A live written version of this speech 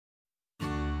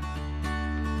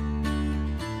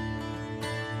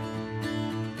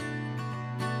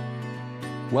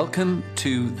Welcome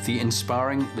to the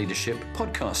Inspiring Leadership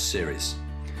podcast series.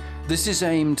 This is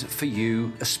aimed for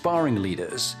you aspiring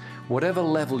leaders, whatever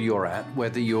level you're at,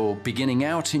 whether you're beginning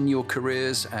out in your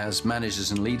careers as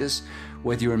managers and leaders,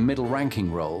 whether you're in middle ranking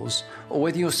roles, or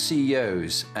whether you're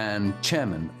CEOs and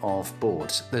chairmen of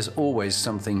boards. There's always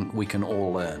something we can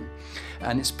all learn.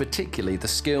 And it's particularly the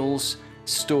skills,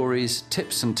 stories,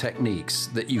 tips and techniques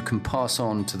that you can pass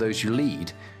on to those you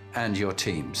lead and your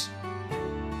teams.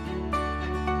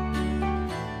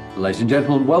 Ladies and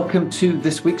gentlemen, welcome to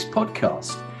this week's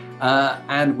podcast.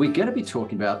 And we're going to be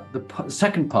talking about the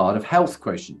second part of Health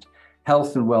Quotient,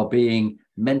 health and well-being,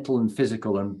 mental and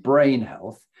physical and brain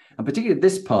health. And particularly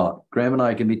this part, Graham and I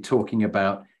are going to be talking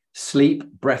about sleep,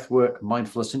 breathwork,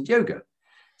 mindfulness and yoga.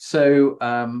 So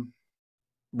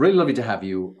really lovely to have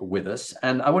you with us.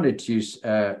 And I want to introduce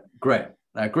Graham.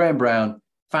 Graham Brown,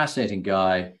 fascinating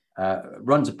guy,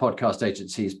 runs a podcast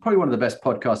agency. He's probably one of the best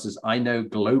podcasters I know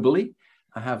globally.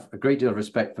 I have a great deal of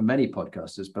respect for many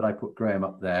podcasters, but I put Graham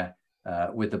up there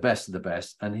with the best of the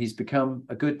best, and he's become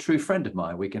a good, true friend of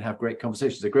mine. We can have great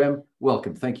conversations. So Graham,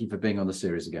 welcome. Thank you for being on the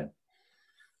series again.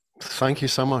 Thank you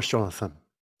so much, Jonathan.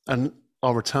 And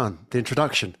I'll return the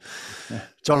introduction.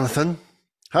 Jonathan,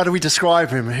 how do we describe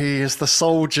him? He is the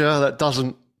soldier that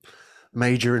doesn't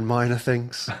major in minor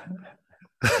things.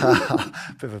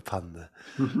 Bit of a pun there.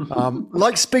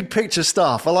 Likes big picture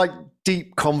stuff. I like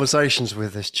deep conversations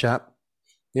with this chap.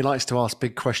 He likes to ask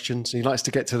big questions. He likes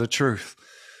to get to the truth.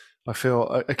 I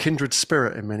feel a kindred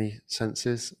spirit in many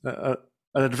senses, an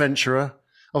adventurer,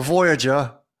 a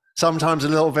voyager, sometimes a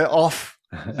little bit off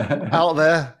out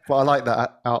there, but I like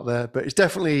that out there, but it's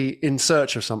definitely in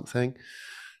search of something.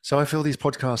 So I feel these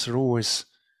podcasts are always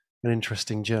an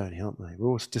interesting journey, aren't they? We're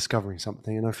always discovering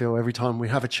something. And I feel every time we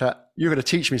have a chat, you're going to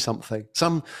teach me something,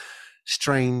 some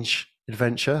strange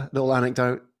adventure, little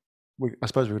anecdote. I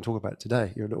suppose we're going to talk about it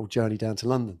today, your little journey down to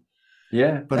London.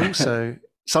 Yeah. But also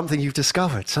something you've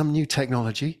discovered, some new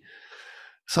technology,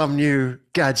 some new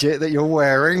gadget that you're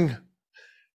wearing.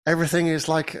 Everything is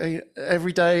like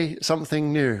every day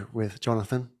something new with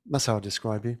Jonathan. That's how I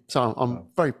describe you. So I'm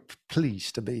very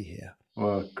pleased to be here.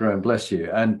 Well, Graham, bless you.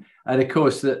 And of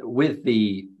course, that with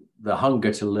the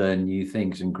hunger to learn new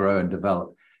things and grow and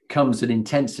develop comes an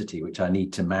intensity, which I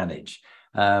need to manage.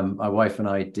 My wife and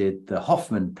I did the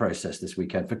Hoffman process this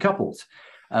weekend for couples.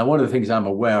 One of the things I'm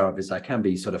aware of is I can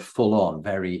be sort of full on,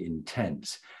 very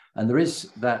intense. And there is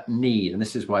that need. And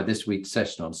this is why this week's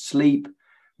session on sleep,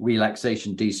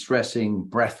 relaxation, de-stressing,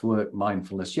 breath work,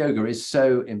 mindfulness, yoga is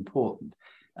so important,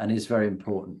 and is very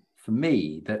important for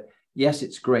me that, yes,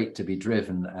 it's great to be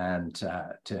driven and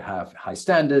to have high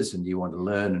standards and you want to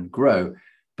learn and grow,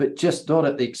 but just not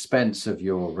at the expense of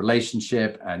your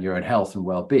relationship and your own health and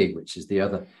well-being, which is the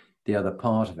other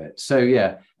part of it. So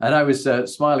yeah, and I was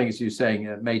smiling as you were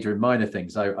saying major and minor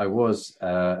things. I was,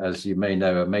 as you may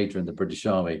know, a major in the British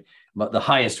Army, but the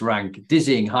highest rank,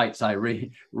 dizzying heights I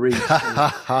reached,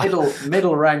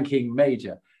 middle ranking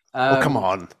major. Come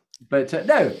on. But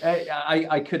no,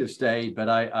 I could have stayed, but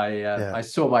I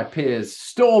saw my peers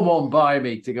storm on by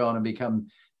me to go on and become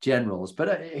generals,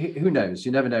 but who knows?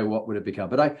 You never know what would have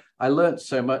become. But I learned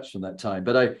so much from that time.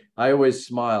 But I always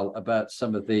smile about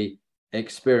some of the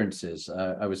experiences.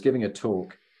 I was giving a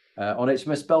talk on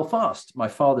HMS Belfast, my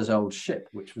father's old ship,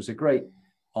 which was a great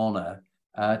honor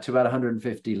to about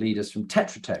 150 leaders from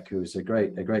Tetra Tech, who is a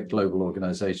great global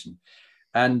organization.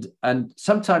 And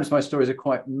sometimes my stories are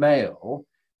quite male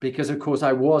because, of course,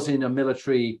 I was in a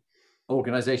military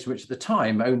organization, which at the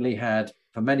time only had,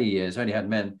 for many years, only had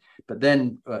men, but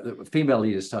then female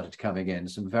leaders started coming in,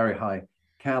 some very high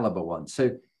caliber ones.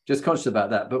 So just conscious about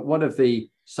that. But one of the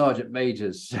sergeant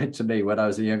majors said to me when I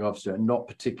was a young officer and not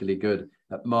particularly good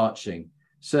at marching,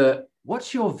 "Sir,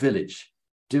 what's your village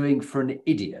doing for an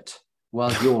idiot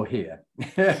while you're here?"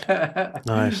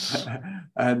 Nice.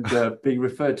 And being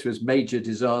referred to as major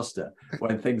disaster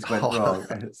when things went wrong.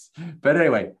 But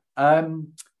anyway,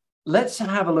 let's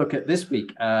have a look at this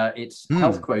week. It's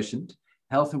Health Quotient,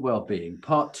 health and well-being,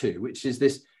 part 2, which is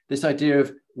this idea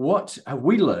of what have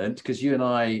we learned, because you and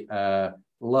I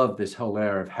love this whole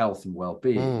area of health and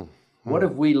well-being. What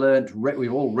have we learned?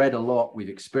 We've all read a lot. We've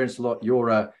experienced a lot. You're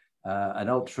an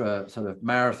ultra sort of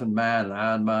marathon man, an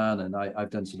Ironman, and I've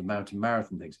done sort of mountain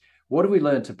marathon things. What have we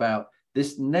learned about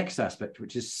this next aspect,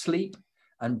 which is sleep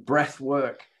and breath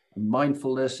work, and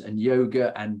mindfulness and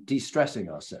yoga and de-stressing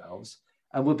ourselves?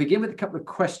 And we'll begin with a couple of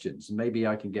questions, and maybe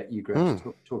I can get you, Graham,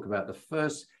 to talk about the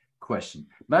first question.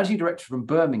 Managing Director from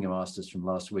Birmingham asked us from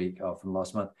last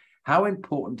month, how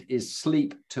important is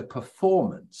sleep to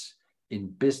performance in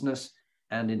business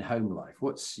and in home life?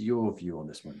 What's your view on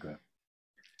this one, Graham?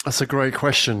 That's a great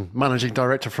question. Managing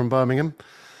director from Birmingham.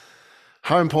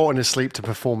 How important is sleep to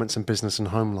performance in business and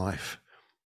home life?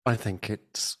 I think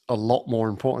it's a lot more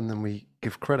important than we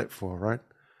give credit for, right?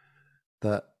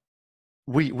 That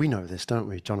we know this, don't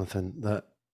we, Jonathan? That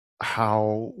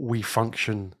how we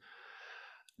function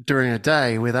during a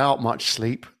day without much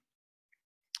sleep.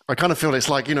 I kind of feel it's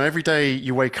like, every day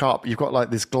you wake up, you've got like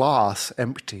this glass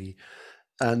empty,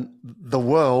 and the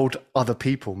world, other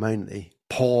people mainly,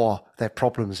 pour their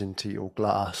problems into your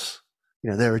glass,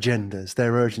 their agendas,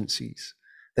 their urgencies,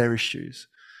 their issues,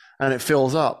 and it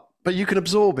fills up, but you can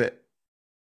absorb it.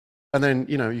 And then,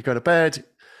 you go to bed,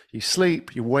 you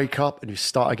sleep, you wake up, and you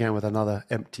start again with another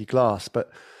empty glass. But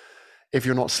if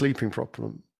you're not sleeping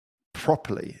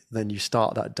properly, then you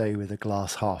start that day with a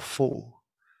glass half full.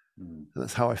 And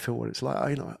that's how I feel what it's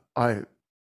like.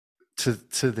 To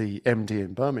the MD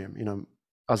in Birmingham,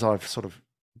 as I've sort of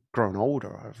grown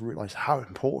older, I've realized how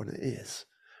important it is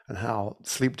and how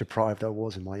sleep deprived I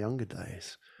was in my younger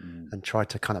days, and tried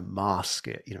to kind of mask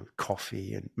it,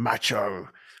 coffee and macho.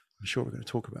 I'm sure we're going to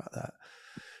talk about that.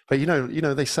 But,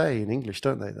 they say in English,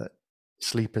 don't they, that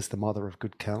sleep is the mother of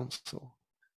good counsel.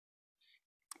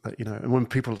 But, and when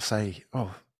people say,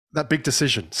 oh, that big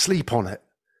decision, sleep on it.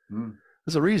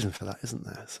 There's a reason for that, isn't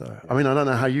there? So, I mean, I don't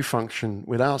know how you function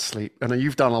without sleep. I know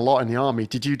you've done a lot in the army.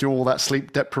 Did you do all that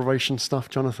sleep deprivation stuff,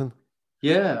 Jonathan?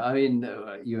 Yeah, I mean,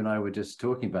 you and I were just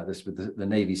talking about this with the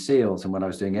Navy SEALs, and when I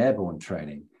was doing airborne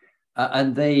training,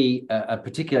 and they,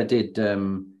 particularly,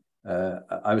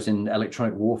 I was in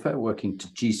electronic warfare, working to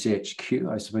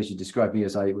GCHQ. I suppose you described me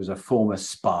as I was a former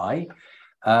spy,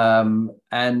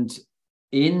 and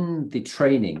in the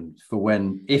training for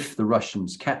if the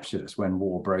Russians captured us when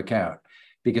war broke out,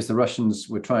 because the Russians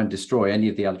were trying to destroy any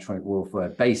of the electronic warfare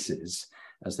bases,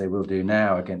 as they will do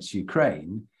now against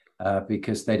Ukraine,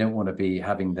 because they don't want to be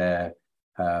having their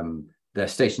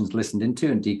stations listened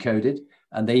into and decoded,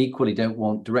 and they equally don't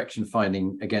want direction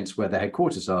finding against where their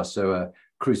headquarters are. So a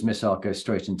cruise missile goes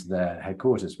straight into their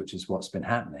headquarters, which is what's been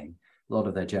happening. A lot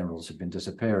of their generals have been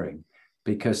disappearing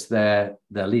because their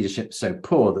leadership is so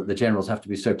poor that the generals have to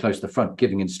be so close to the front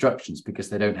giving instructions, because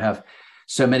they don't have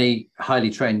so many highly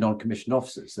trained non-commissioned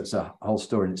officers. That's a whole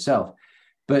story in itself.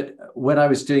 But when I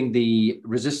was doing the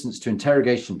resistance to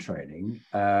interrogation training,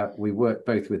 we worked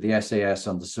both with the SAS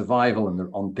on the survival and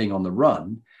on being on the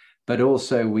run, but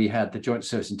also we had the Joint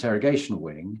Service Interrogation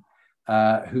Wing,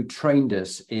 who trained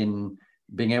us in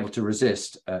being able to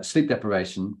resist sleep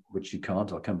deprivation, which you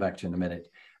can't, I'll come back to in a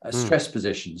minute, stress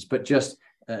positions, but just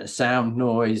sound,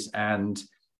 noise, and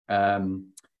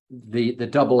the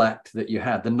double act that you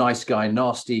had, the nice guy,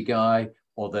 nasty guy,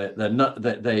 or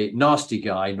the nasty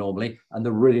guy normally, and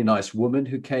the really nice woman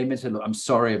who came in and said, look, I'm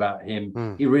sorry about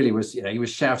him. He really was, he was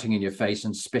shouting in your face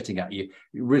and spitting at you.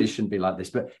 You really shouldn't be like this.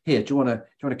 But here, do you want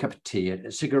a cup of tea,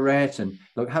 a cigarette, and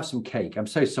look, have some cake. I'm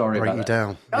so sorry about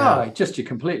that. Down. Just you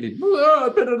completely a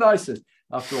bit of niceness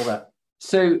after all that.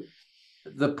 So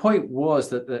the point was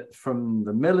that from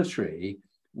the military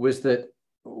was that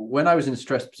when I was in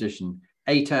stress position,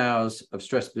 8 hours of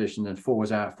stress position and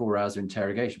 4 hours of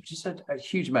interrogation, which is a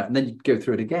huge amount, and then you'd go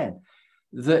through it again,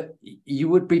 that you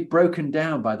would be broken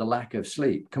down by the lack of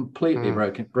sleep, completely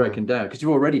broken down, because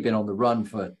you've already been on the run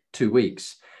for 2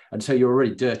 weeks. And so you're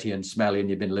already dirty and smelly, and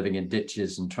you've been living in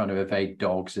ditches and trying to evade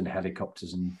dogs and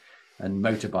helicopters and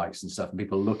motorbikes and stuff, and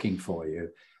people looking for you.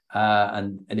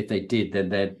 And if they did, then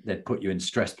they'd put you in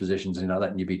stress positions and that,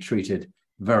 and you'd be treated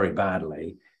very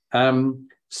badly.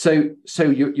 So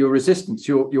your resistance,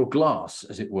 your glass,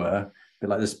 as it were, a bit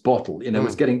like this bottle,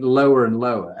 was getting lower and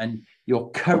lower, and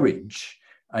your courage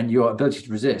and your ability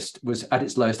to resist was at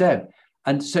its lowest ebb.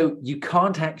 And so you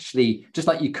can't actually, just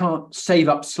like you can't save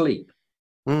up sleep,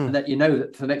 and that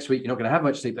that for the next week you're not going to have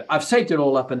much sleep, but I've saved it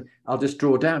all up and I'll just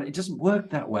draw down. It doesn't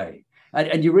work that way.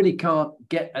 And you really can't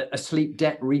get a sleep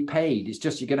debt repaid. It's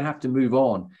just you're going to have to move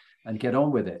on and get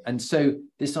on with it. And so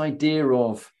this idea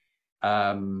of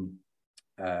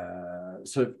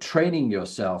sort of training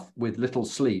yourself with little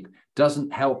sleep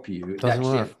doesn't help you. It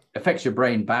actually affects your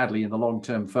brain badly in the long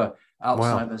term for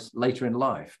Alzheimer's later in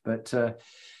life. But so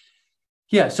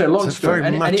long story. It's a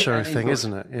very macho thing,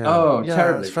 isn't it? Yeah. Oh,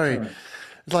 terribly.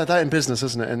 It's like that in business,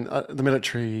 isn't it? And the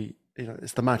military,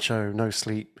 it's the macho, no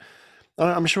sleep.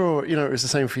 I'm sure, it was the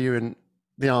same for you in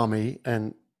the army.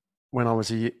 And when I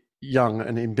was young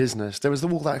and in business, there was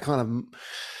all that kind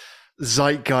of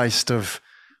zeitgeist of,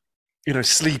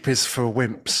 sleep is for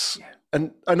wimps.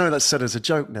 And I know that's said as a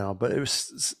joke now, but it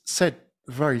was said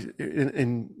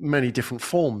in many different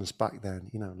forms back then,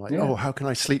 oh, how can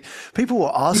I sleep? People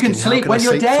were asking, you can sleep when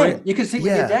you're dead. You can sleep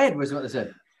when you're dead, was what they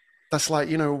said. That's like,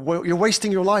 you're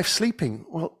wasting your life sleeping.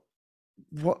 Well,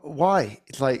 why?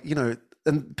 It's like,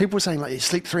 and people were saying like, you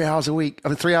sleep 3 hours a week,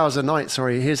 3 hours a night,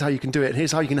 sorry, here's how you can do it.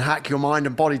 Here's how you can hack your mind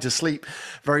and body to sleep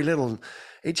very little. And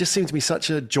it just seemed to me such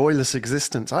a joyless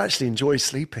existence. I actually enjoy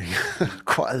sleeping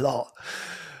quite a lot.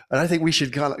 And I think we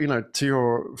should kind of, to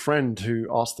your friend who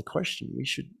asked the question, we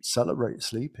should celebrate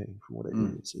sleeping for what it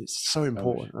is. It's so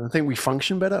important. And I think we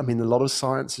function better. I mean, a lot of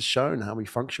science has shown how we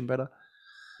function better.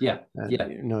 Yeah.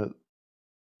 And,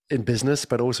 in business,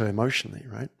 but also emotionally,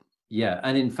 right? Yeah.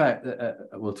 And in fact,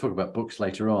 we'll talk about books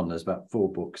later on. There's about 4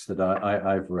 books that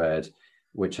I've read,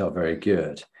 which are very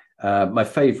good. My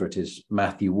favorite is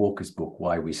Matthew Walker's book,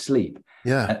 Why We Sleep.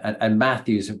 Yeah. And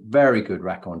Matthew's a very good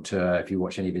raconteur. If you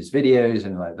watch any of his videos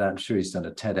and like that, I'm sure he's done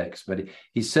a TEDx, but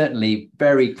he's certainly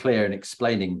very clear in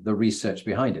explaining the research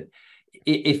behind it.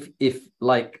 If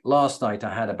like last night,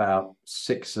 I had about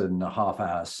 6.5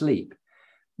 hours sleep,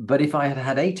 but if I had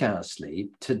had 8 hours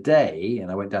sleep today,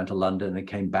 and I went down to London and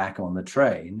came back on the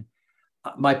train,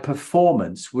 my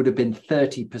performance would have been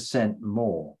 30%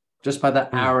 more just by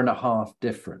that hour and a half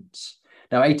difference.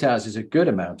 Now, 8 hours is a good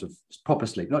amount of proper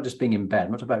sleep, not just being in bed.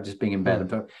 I'm not about just being in bed,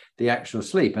 but the actual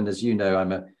sleep. And as you know,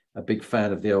 I'm a big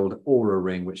fan of the old Oura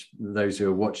Ring, which those who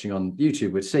are watching on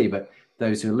YouTube would see, but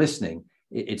those who are listening,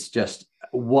 it's just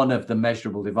one of the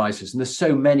measurable devices. And there's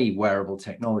so many wearable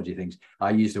technology things.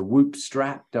 I used a Whoop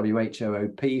strap,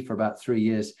 WHOOP, for about 3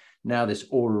 years. Now this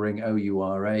Oura Ring,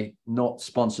 OURA, not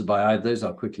sponsored by either of those,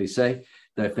 I'll quickly say,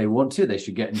 though if they want to, they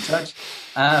should get in touch.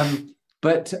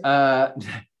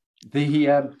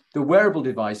 The wearable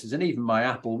devices and even my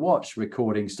Apple Watch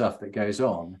recording stuff that goes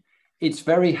on, it's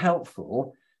very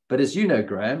helpful. But as you know,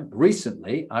 Graham,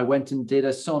 recently I went and did a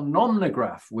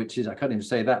somnograph, which is, I can't even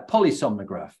say that,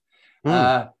 polysomnograph,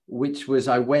 which was,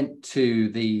 I went to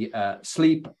the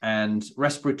Sleep and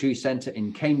Respiratory Centre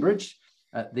in Cambridge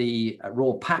at the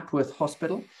Royal Papworth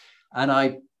Hospital. And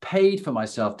I paid for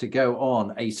myself to go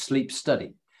on a sleep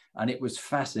study. And it was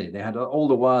fascinating. They had all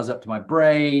the wires up to my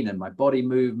brain and my body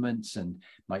movements and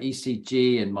my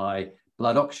ECG and my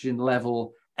blood oxygen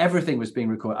level. Everything was being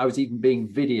recorded. I was even being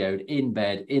videoed in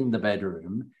bed, in the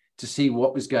bedroom, to see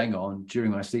what was going on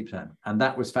during my sleep time. And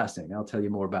that was fascinating. I'll tell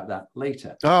you more about that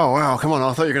later. Oh, wow. Come on.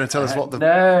 I thought you were going to tell us what the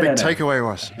big takeaway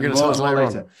was. You're going to tell us later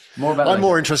on. More about I'm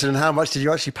more interested in how much did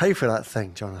you actually pay for that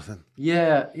thing, Jonathan?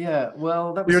 Yeah.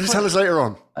 Well, that was you'll just tell us later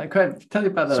on. Okay, tell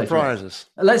you about that Surprises.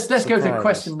 Let's go to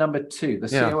question number 2, the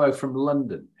COO from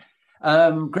London.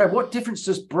 Greg, what difference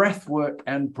does breath work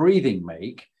and breathing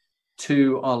make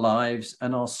to our lives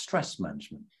and our stress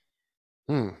management?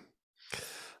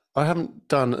 I haven't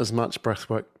done as much breath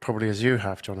work probably as you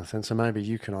have, Jonathan, so maybe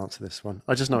you can answer this one.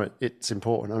 I just know it's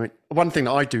important. I mean, one thing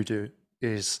that I do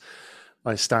is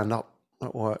I stand up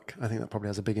at work. I think that probably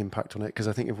has a big impact on it, because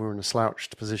I think if we're in a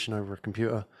slouched position over a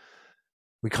computer,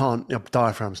 we can't,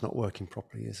 diaphragm's not working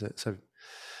properly, is it? So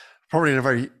probably in a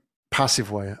very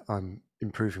passive way, I'm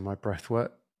improving my breath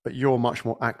work, but you're much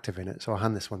more active in it. So I'll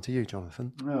hand this one to you,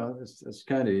 Jonathan. Oh, that's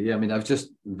kind of, yeah. I mean, I was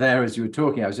just there as you were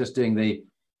talking, I was just doing the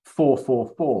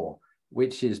 4-4-4,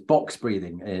 which is box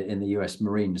breathing in the US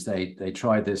Marines. They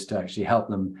tried this to actually help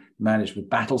them manage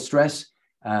with battle stress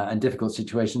and difficult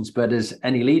situations. But as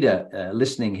any leader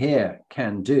listening here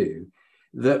can do,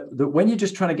 that when you're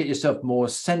just trying to get yourself more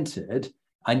centered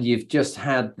and you've just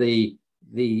had the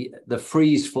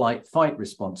freeze, flight, fight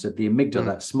response of the amygdala,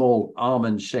 that small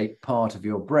almond-shaped part of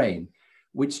your brain,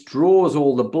 which draws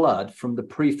all the blood from the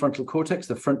prefrontal cortex,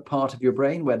 the front part of your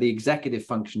brain where the executive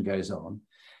function goes on.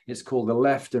 It's called the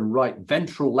left and right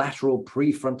ventral lateral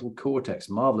prefrontal cortex.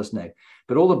 Marvelous name.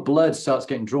 But all the blood starts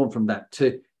getting drawn from that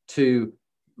to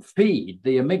feed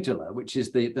the amygdala, which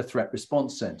is the threat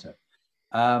response center.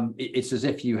 It's as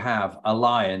if you have a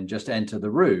lion just enter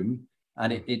the room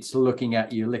and it's looking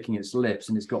at you, licking its lips,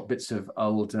 and it's got bits of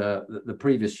old, the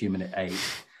previous human it ate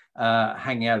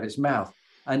hanging out of its mouth.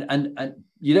 And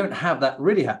you don't have that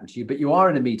really happen to you, but you are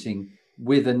in a meeting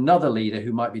with another leader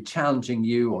who might be challenging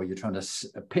you, or you're trying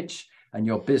to pitch, and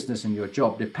your business and your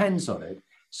job depends on it.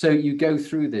 So you go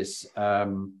through this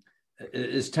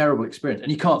terrible experience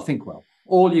and you can't think well.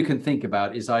 All you can think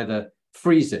about is either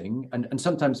freezing, and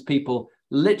sometimes people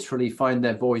literally find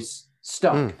their voice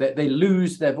stuck. They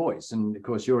lose their voice. And of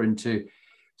course, you're into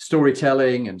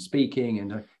storytelling and speaking,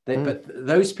 and but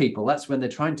those people, that's when they're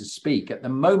trying to speak. At the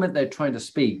moment they're trying to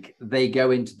speak, they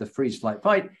go into the freeze, flight,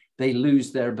 fight. They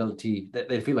lose their ability.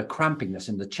 They feel a crampingness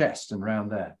in the chest and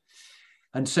around there.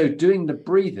 And so doing the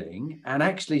breathing and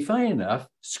actually, funny enough,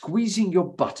 squeezing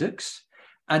your buttocks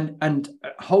and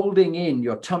holding in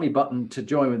your tummy button to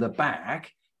join with the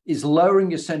back is lowering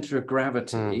your center of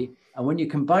gravity. And when you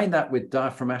combine that with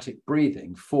diaphragmatic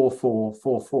breathing,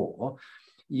 4-4-4-4,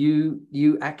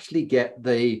 you actually get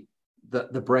the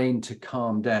brain to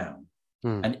calm down.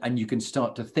 And you can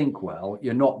start to think well.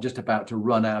 You're not just about to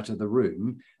run out of the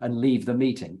room and leave the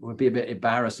meeting. It would be a bit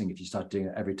embarrassing if you start doing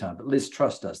it every time. But Liz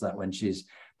Truss does that when she's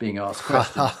being asked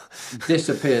questions.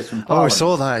 Disappears from Parliament. Oh, I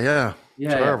saw that. Yeah.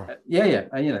 Yeah.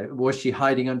 And, was she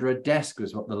hiding under a desk?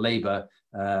 Was what the Labour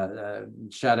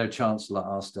shadow chancellor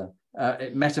asked her.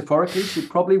 Metaphorically, she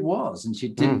probably was, and she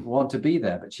didn't want to be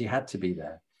there, but she had to be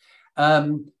there.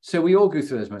 So we all go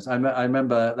through those moments. I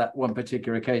remember that one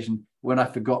particular occasion when I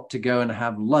forgot to go and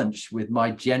have lunch with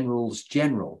my general's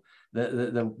general,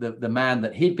 the man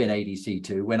that he'd been ADC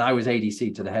to when I was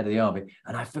ADC to the head of the army,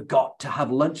 and I forgot to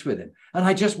have lunch with him. And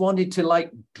I just wanted to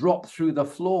drop through the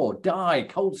floor, die,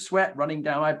 cold sweat running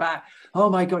down my back. Oh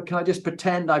my God, can I just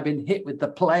pretend I've been hit with the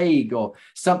plague or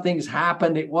something's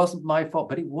happened? It wasn't my fault,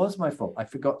 but it was my fault. I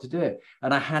forgot to do it.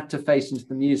 And I had to face into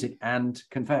the music and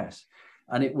confess.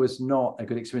 And it was not a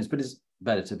good experience, but it's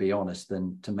better to be honest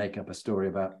than to make up a story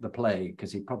about the plague,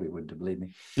 because he probably wouldn't have believed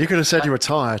me. You could have said you were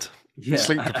tired. Yeah,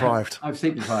 sleep deprived. I was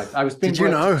sleep deprived. I was being Did you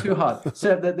know? too hard.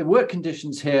 So the work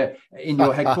conditions here in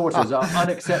your headquarters are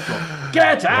unacceptable.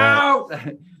 Get out!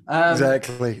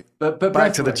 Exactly. But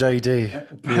back to the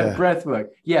JD. Breath work.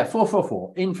 Yeah,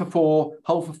 4-4-4. In for 4,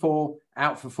 hold for 4,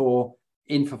 out for 4.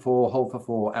 In for 4, hold for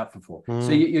 4, out for 4. So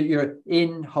you're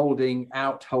in, holding,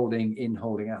 out, holding, in,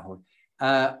 holding, out, holding.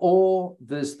 Or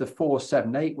there's the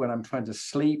 4-7-8 when I'm trying to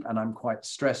sleep and I'm quite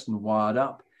stressed and wired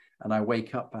up, and I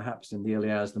wake up perhaps in the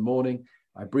early hours of the morning.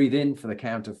 I breathe in for the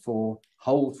count of 4,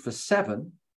 hold for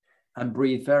 7, and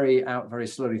breathe out very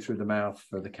slowly through the mouth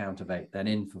for the count of 8. Then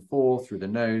in for 4 through the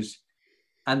nose.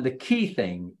 And the key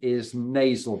thing is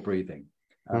nasal breathing.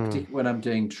 Particularly when I'm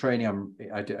doing training,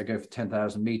 I go for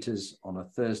 10,000 meters on a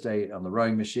Thursday on the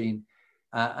rowing machine.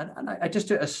 And I just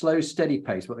do a slow, steady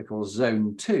pace, what they call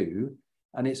zone 2.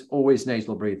 And it's always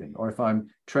nasal breathing. Or if I'm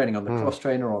training on the cross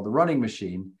trainer or the running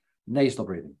machine, nasal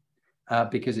breathing,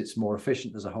 because it's more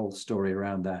efficient. There's a whole story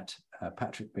around that.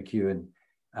 Patrick McEwen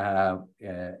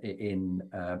in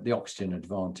The Oxygen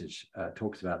Advantage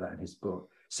talks about that in his book.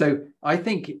 So I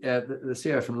think the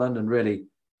CEO from London, really,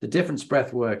 the difference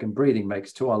breath work and breathing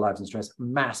makes to our lives and stress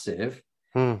massive.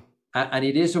 And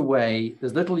it is a way,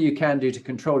 there's little you can do to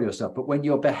control yourself. But when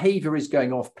your behavior is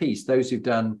going off piece, those who've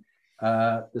done,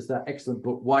 there's that excellent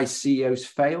book, Why CEOs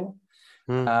Fail,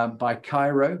 by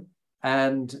Cairo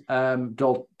and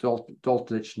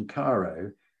Daltich and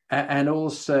Cairo. And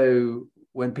also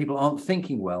when people aren't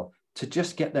thinking well, to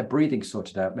just get their breathing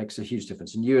sorted out makes a huge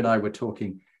difference. And you and I were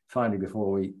talking, finally,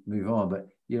 before we move on, but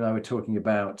you and I were talking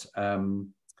about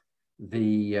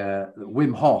the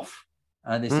Wim Hof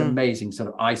and this amazing sort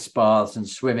of ice baths and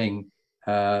swimming.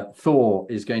 Thor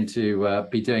is going to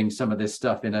be doing some of this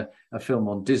stuff in a film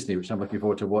on Disney, which I'm looking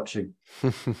forward to watching,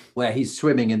 where he's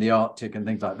swimming in the Arctic and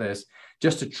things like this,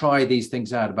 just to try these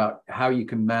things out about how you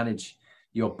can manage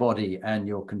your body and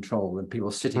your control. And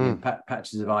people sitting in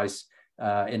patches of ice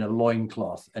in a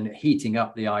loincloth and heating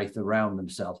up the ice around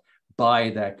themselves by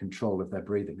their control of their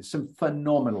breathing. There's some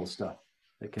phenomenal stuff.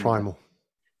 That can Primal.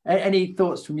 Any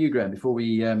thoughts from you, Graham, before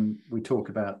we talk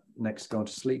about next going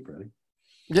to sleep, really?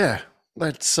 Yeah,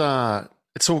 it's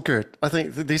all good. I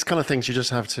think these kind of things you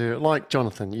just have to, like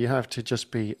Jonathan, you have to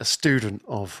just be a student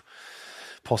of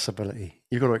possibility.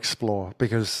 You've got to explore,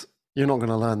 because you're not going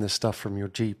to learn this stuff from your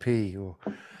GP or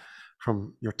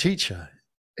from your teacher.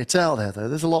 It's out there, though.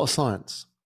 There's a lot of science.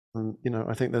 And,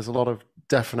 I think there's a lot of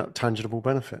definite, tangible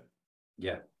benefit.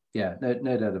 Yeah,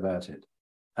 no doubt about it.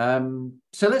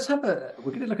 So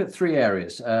we're going to look at 3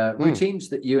 areas, routines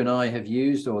that you and I have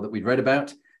used or that we'd read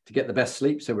about to get the best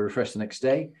sleep, so we're refreshed the next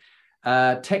day,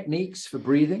 techniques for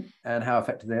breathing and how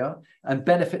effective they are, and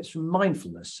benefits from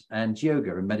mindfulness and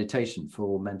yoga and meditation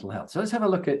for mental health. So let's have a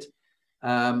look at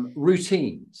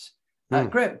routines.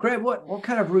 Greg, what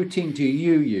kind of routine do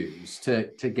you use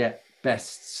to get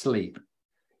best sleep?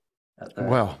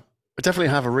 Well, I definitely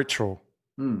have a ritual,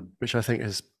 which I think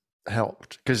has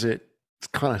helped, because it's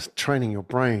kind of training your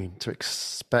brain to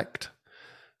expect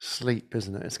sleep,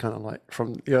 isn't it? It's kind of like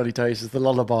from the early days of the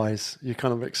lullabies, you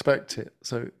kind of expect it.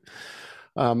 So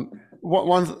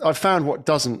I've found what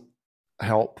doesn't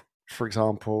help, for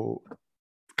example,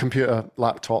 computer,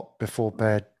 laptop before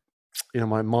bed.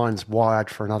 My mind's wired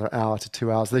for another hour to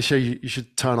 2 hours. They say you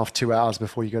should turn off 2 hours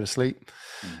before you go to sleep,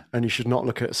 and you should not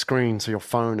look at a screen, so your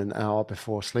phone, an hour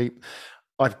before sleep.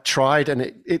 I've tried, and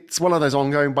it's one of those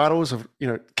ongoing battles of,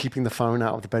 keeping the phone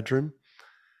out of the bedroom.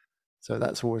 So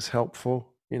that's always helpful.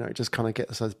 Just kind of get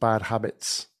those bad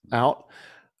habits out.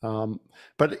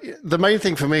 But the main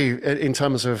thing for me in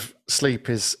terms of sleep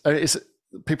is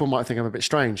people might think I'm a bit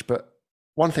strange, but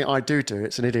one thing I do,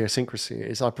 it's an idiosyncrasy,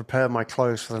 is I prepare my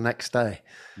clothes for the next day.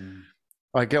 Mm.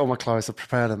 I get all my clothes, I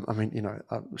prepare them. I mean,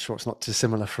 I'm sure it's not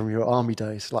dissimilar from your army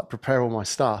days, like prepare all my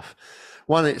stuff.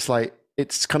 One, it's like,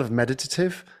 it's kind of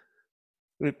meditative.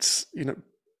 It's,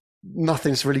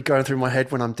 nothing's really going through my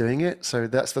head when I'm doing it. So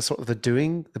that's the sort of the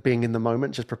doing, the being in the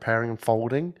moment, just preparing and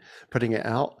folding, putting it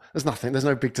out. There's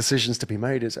no big decisions to be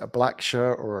made. Is it a black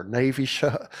shirt or a navy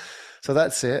shirt? So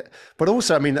that's it. But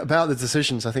also, I mean, about the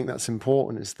decisions, I think that's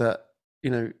important, is that,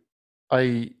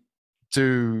 I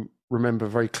do remember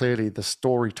very clearly the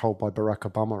story told by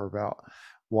Barack Obama about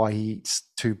why he eats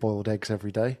 2 boiled eggs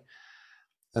every day.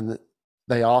 And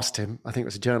they asked him, I think it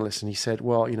was a journalist, and he said,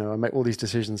 well, I make all these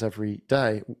decisions every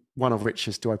day, one of which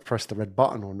is, do I press the red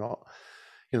button or not?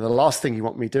 The last thing you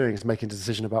want me doing is making a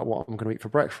decision about what I'm going to eat for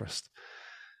breakfast.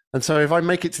 And so if I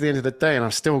make it to the end of the day and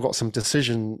I've still got some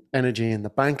decision energy in the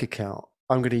bank account,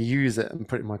 I'm going to use it and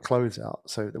put it in my clothes out.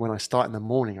 So that when I start in the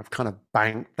morning, I've kind of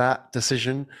banked that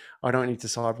decision. I don't need to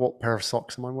decide what pair of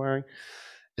socks am I wearing.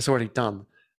 It's already done.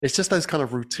 It's just those kind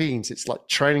of routines. It's like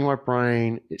training my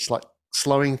brain. It's like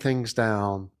slowing things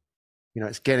down.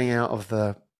 It's getting out of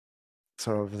the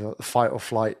sort of the fight or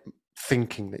flight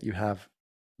thinking that you have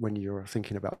when you're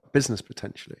thinking about business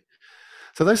potentially.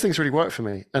 So those things really work for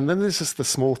me. And then there's just the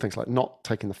small things like not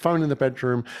taking the phone in the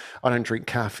bedroom. I don't drink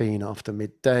caffeine after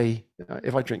midday.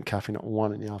 If I drink caffeine at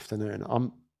 1 in the afternoon,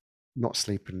 I'm not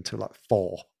sleeping until like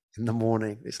 4 in the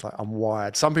morning. It's like I'm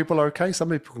wired. Some people are okay. Some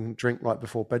people can drink right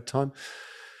before bedtime.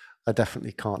 I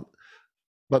definitely can't.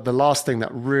 But the last thing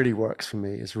that really works for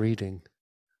me is reading.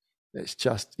 It's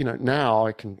just, now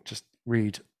I can just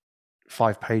read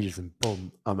 5 pages and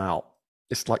boom, I'm out.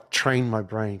 It's like train my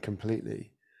brain completely.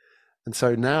 And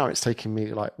so now it's taking me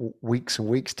like weeks and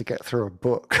weeks to get through a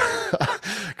book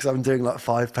because I'm doing like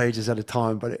 5 pages at a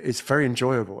time, but it's very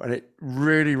enjoyable and it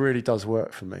really, really does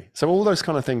work for me. So all those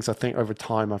kind of things, I think over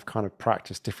time, I've kind of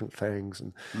practiced different things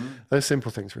and those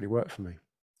simple things really work for me.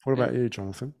 What about you,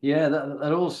 Jonathan? Yeah,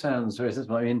 that all sounds very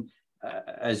sensible. I mean,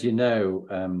 as you know,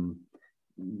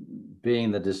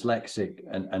 being the dyslexic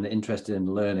and interested in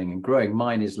learning and growing,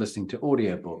 mine is listening to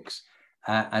audiobooks.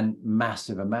 And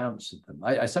massive amounts of them.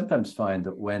 I sometimes find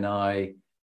that when I've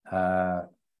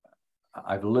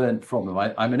learned from them,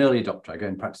 I'm an early adopter, I go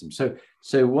and practice them.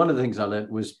 So one of the things I learned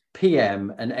was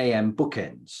PM and AM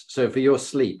bookends. So for your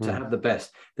sleep, to have the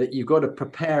best, that you've got to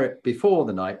prepare it before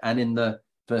the night and in the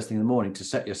first thing in the morning to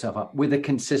set yourself up with a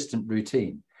consistent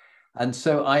routine. And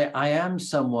so I am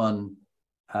someone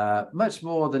much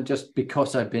more than just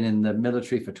because I've been in the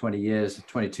military for 20 years,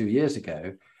 22 years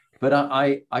ago, but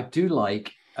I do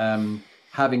like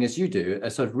having, as you do,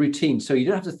 a sort of routine. So you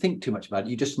don't have to think too much about it.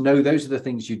 You just know those are the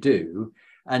things you do.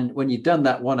 And when you've done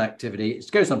that one activity,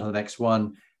 it goes on to the next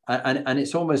one. And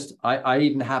it's almost, I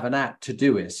even have an app,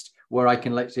 Todoist, where I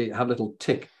can let's say have a little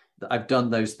tick that I've done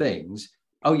those things.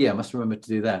 Oh yeah, I must remember to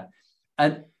do that.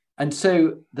 And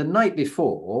so the night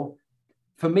before,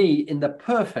 for me, in the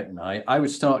perfect night, I would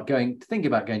start think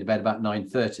about going to bed about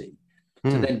 9:30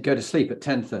 to then go to sleep at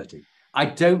 10:30. I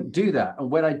don't do that.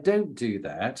 And when I don't do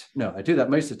that, no, I do that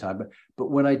most of the time, but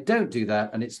when I don't do that,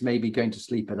 and it's maybe going to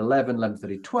sleep at 11,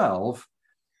 11:30, 12,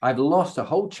 I've lost a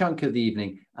whole chunk of the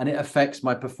evening and it affects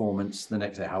my performance the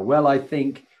next day, how well I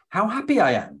think, how happy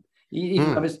I am.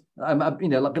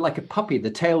 I'm like a puppy,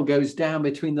 the tail goes down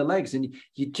between the legs and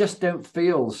you just don't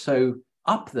feel so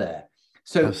up there.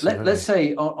 So let's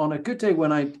say on a good day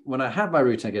when I have my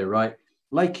routine, I get it right,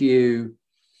 like you,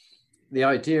 the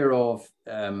idea of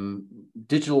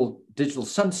digital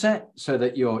sunset, so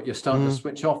that you're starting to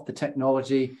switch off the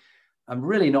technology. I'm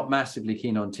really not massively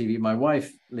keen on TV. My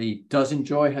wife, Lee, does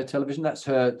enjoy her television. That's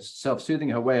her self-soothing,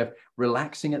 her way of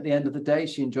relaxing at the end of the day.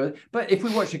 She enjoys it. But if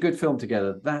we watch a good film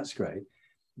together, that's great.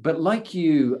 But like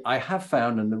you, I have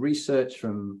found, and the research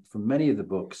from many of the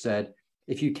books said,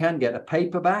 if you can get a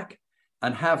paperback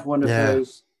and have one of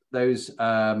those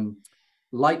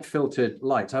light filtered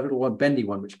lights. I have a little one, bendy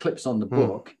one, which clips on the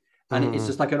book, and it's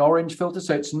just like an orange filter.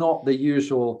 So it's not the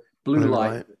usual blue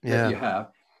light that you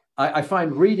have. I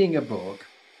find reading a book,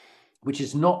 which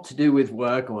is not to do with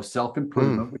work or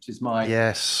self-improvement, which is my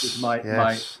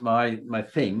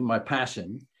thing, my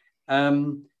passion,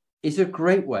 is a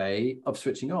great way of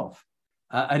switching off.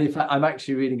 And in fact, I'm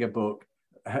actually reading a book.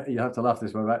 You have to laugh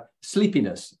this one about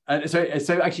sleepiness. And so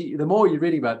actually, the more you're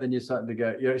reading about it, then you're starting to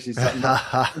go, you're actually starting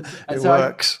to, and it so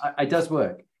works. It does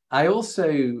work. I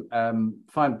also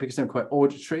find, because I'm quite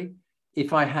auditory,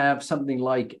 if I have something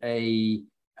like a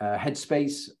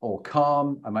Headspace or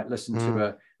Calm, I might listen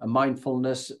to a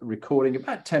mindfulness recording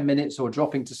about 10 minutes or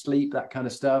dropping to sleep, that kind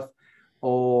of stuff,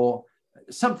 or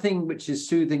something which is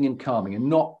soothing and calming and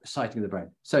not exciting the brain.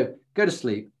 So go to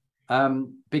sleep.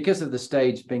 Because of the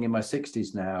stage being in my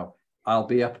 60s now, I'll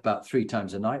be up about 3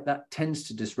 times a night. That tends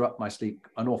to disrupt my sleep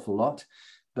an awful lot,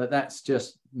 but that's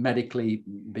just medically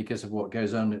because of what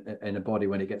goes on in a body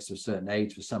when it gets to a certain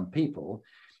age for some people.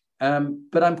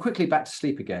 But I'm quickly back to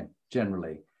sleep again,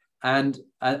 generally. And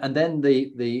then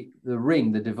the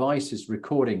ring, the device is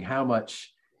recording how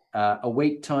much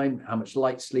awake time, how much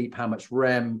light sleep, how much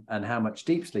REM, and how much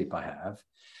deep sleep I have.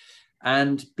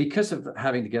 And because of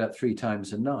having to get up 3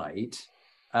 times a night,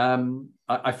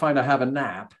 I find I have a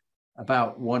nap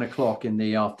about 1 o'clock in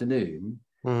the afternoon.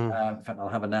 In fact, I'll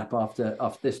have a nap after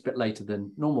this, bit later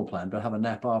than normal plan, but I'll have a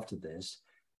nap after this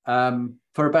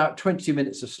for about 22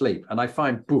 minutes of sleep. And I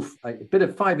find, a bit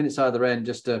of 5 minutes either end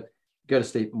just to go to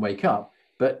sleep and wake up.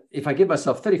 But if I give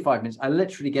myself 35 minutes, I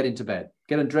literally get into bed,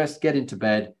 get undressed, get into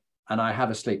bed, and I have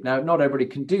a sleep. Now, not everybody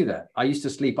can do that. I used to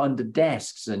sleep under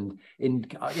desks and in,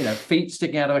 feet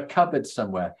sticking out of a cupboard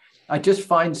somewhere. I just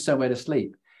find somewhere to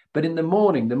sleep. But in the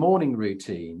morning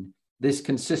routine, this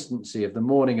consistency of the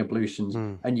morning ablutions,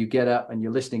 and you get up and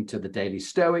you're listening to the Daily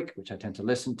Stoic, which I tend to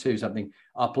listen to, something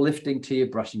uplifting to you,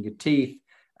 brushing your teeth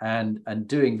and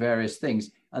doing various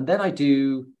things. And then I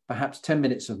do perhaps 10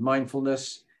 minutes of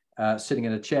mindfulness, sitting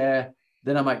in a chair.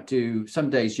 Then I might do some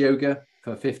days yoga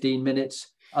for 15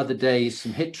 minutes, other days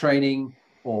some HIIT training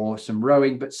or some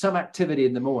rowing, but some activity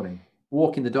in the morning,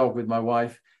 walking the dog with my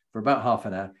wife for about half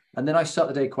an hour. And then I start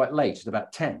the day quite late at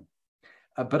about 10.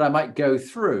 But I might go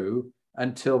through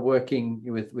until working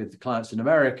with clients in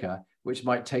America, which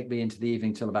might take me into the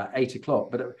evening till about 8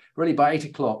 o'clock. But really by 8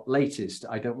 o'clock latest,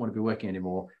 I don't want to be working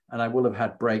anymore. And I will have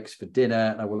had breaks for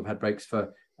dinner, and I will have had breaks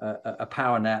for a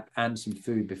power nap and some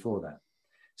food before that.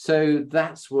 So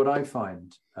that's what I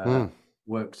find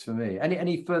works for me.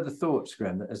 Any further thoughts,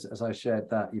 Graham, as I shared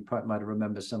that? You might have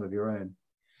remembered some of your own.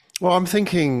 Well, I'm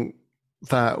thinking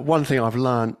that one thing I've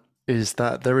learned is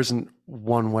that there isn't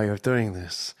one way of doing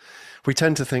this. We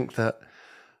tend to think that,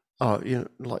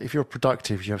 like if you're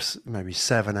productive, you have maybe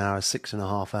 7 hours,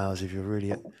 6.5 hours if you're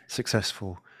really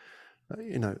successful,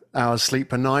 hours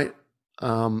sleep a night.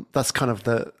 That's kind of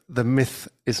the myth,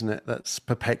 isn't it? That's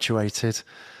perpetuated.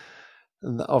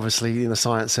 And obviously,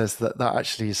 science says that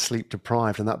actually is sleep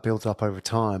deprived, and that builds up over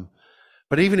time.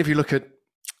 But even if you look at,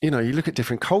 you look at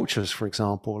different cultures, for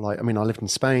example, I lived in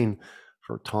Spain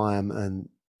for a time, and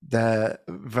they're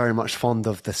very much fond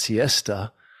of the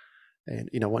siesta. And,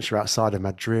 once you're outside of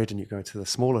Madrid and you go to the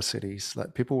smaller cities,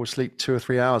 like people will sleep 2 or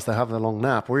 3 hours, they have a long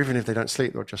nap, or even if they don't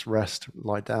sleep, they'll just rest,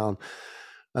 lie down.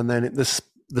 And then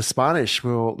the Spanish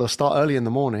they'll start early in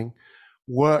the morning,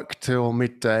 work till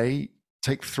midday,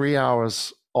 take 3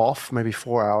 hours off, maybe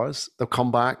 4 hours. They'll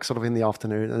come back sort of in the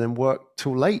afternoon and then work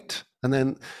till late. And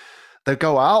then they'll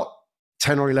go out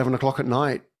 10 or 11 o'clock at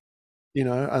night,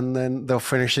 and then they'll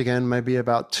finish again maybe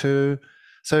about 2.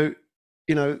 So,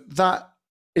 that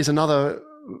is another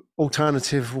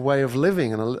alternative way of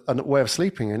living and a way of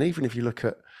sleeping. And even if you look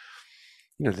at,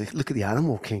 look at the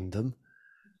animal kingdom,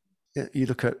 you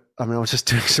look at, I was just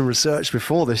doing some research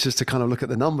before this just to kind of look at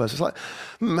the numbers. It's like,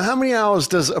 how many hours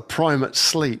does a primate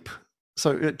sleep?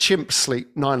 So chimps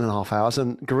sleep 9.5 hours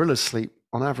and gorillas sleep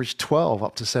on average 12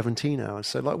 up to 17 hours.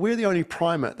 So we're the only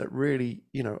primate that really,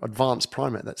 advanced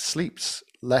primate that sleeps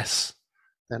less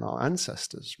than our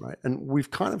ancestors, right? And we've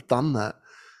kind of done that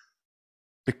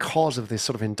because of this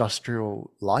sort of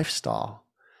industrial lifestyle.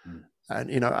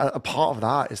 And, a part of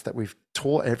that is that we've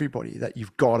taught everybody that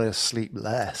you've got to sleep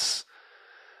less.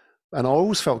 And I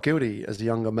always felt guilty as a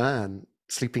younger man,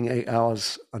 sleeping 8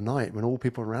 hours a night when all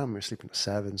people around me were sleeping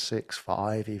 7, 6,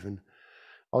 5 even.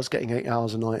 I was getting 8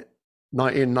 hours a night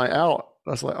in, night out.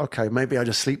 I was like, okay, maybe I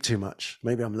just sleep too much.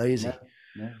 Maybe I'm lazy.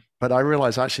 Yeah. But I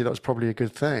realized actually that was probably a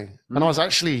good thing. And I was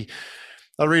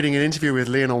reading an interview with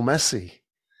Lionel Messi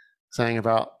saying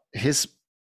about his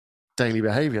daily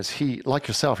behaviors. He, like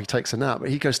yourself, he takes a nap, but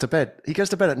he goes to bed. He goes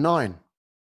to bed at 9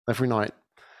 every night,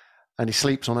 and he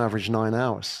sleeps on average 9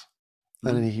 hours.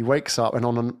 And then he wakes up, and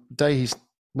on a day he's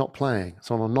not playing,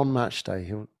 so on a non-match day,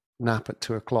 he'll nap at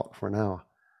 2 o'clock for an hour.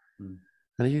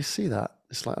 And you see that,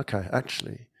 it's like, okay,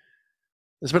 actually,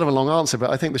 it's a bit of a long answer,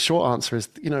 but I think the short answer is,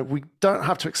 we don't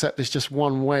have to accept this just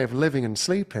one way of living and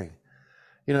sleeping.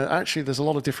 Actually, there's a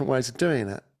lot of different ways of doing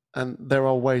it. And there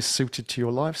are ways suited to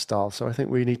your lifestyle. So I think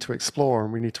we need to explore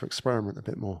and we need to experiment a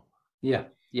bit more. Yeah.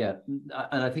 And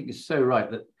I think it's so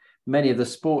right that many of the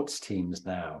sports teams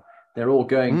now, they're all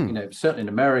going, certainly in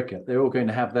America, they're all going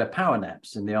to have their power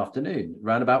naps in the afternoon,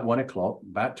 around about 1 o'clock,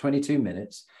 about 22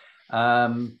 minutes.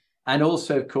 And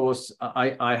also, of course,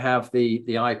 I have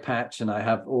the eye patch, and I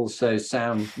have also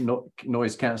sound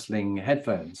noise cancelling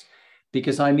headphones.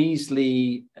 because I'm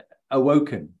easily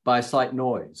awoken by a slight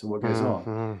noise or what goes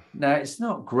on. Now, it's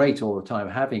not great all the time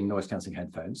having noise cancelling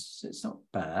headphones. It's not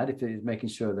bad if it's making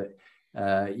sure that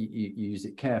you use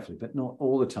it carefully, but not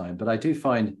all the time. But I do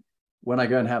find when I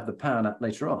go and have the power nap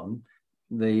later on,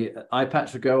 the eye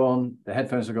patch will go on, the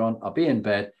headphones will go on, I'll be in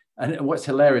bed. And what's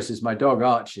hilarious is my dog,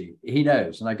 Archie, he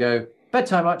knows. And I go,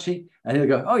 bedtime, Archie. And he'll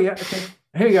go, oh, yeah, okay.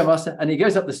 Here you go, master. And he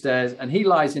goes up the stairs and he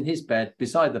lies in his bed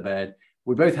beside the bed.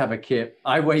 We both have a kip.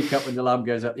 I wake up when the alarm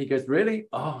goes up. He goes, really?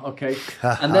 Oh, okay.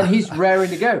 And then he's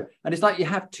raring to go. And it's like you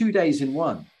have 2 days in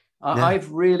one.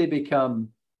 I've really become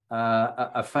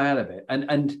a fan of it.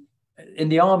 And in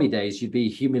the army days, you'd be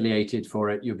humiliated for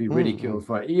it. You'd be ridiculed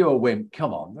for it. You're a wimp.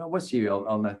 Come on. What's you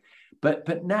on that?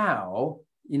 But now,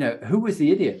 you know, who was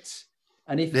the idiots?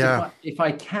 And if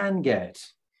I can get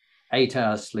 8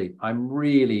 hours sleep, I'm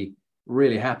really,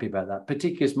 really happy about that,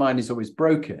 particularly as mine is always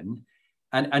broken.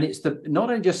 And it's not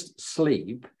only just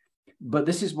sleep, but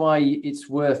this is why it's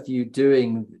worth you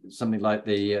doing something like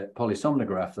the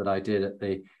polysomnograph that I did at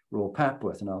the Royal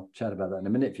Papworth, and I'll chat about that in a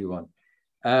minute if you want.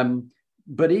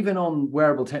 But even on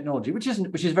wearable technology, which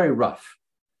is very rough,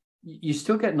 you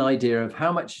still get an idea of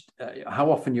how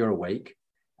often you're awake,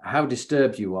 how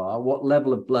disturbed you are, what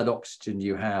level of blood oxygen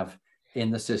you have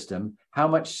in the system, how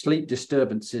much sleep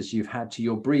disturbances you've had to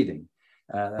your breathing,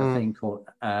 a thing called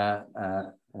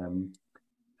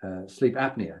sleep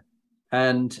apnea,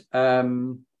 and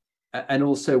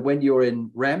also when you're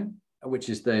in REM, which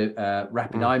is the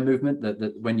rapid eye movement,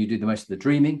 that when you do the most of the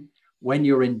dreaming, when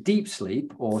you're in deep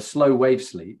sleep or slow wave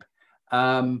sleep,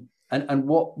 and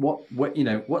what you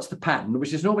know, what's the pattern,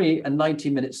 which is normally a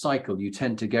 90-minute cycle you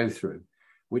tend to go through,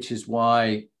 which is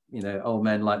why, you know, old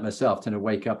men like myself tend to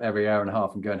wake up every hour and a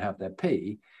half and go and have their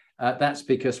pee. That's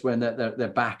because when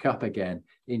they're back up again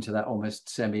into that almost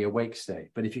semi-awake state.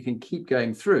 But if you can keep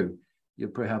going through, you'll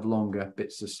probably have longer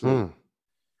bits of sleep.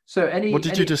 So what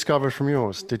did you discover from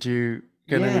yours? Did you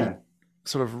get any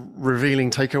sort of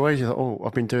revealing takeaways? You thought, oh,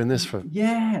 I've been doing this for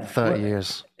 30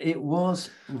 years. It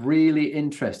was really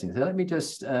interesting. So let me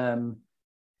just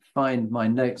find my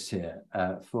notes here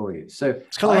for you. So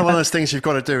it's kind of one of those things you've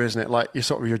got to do, isn't it? Like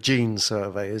your gene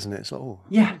survey, isn't it? It's like,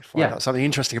 find out something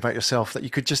interesting about yourself that you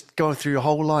could just go through your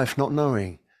whole life not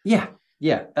knowing.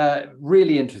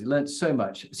 Really interesting. Learned so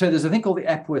much. So there's a thing called the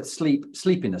Epworth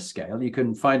sleepiness scale. You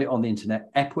can find it on the internet.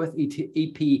 Epworth,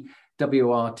 EPWRTH.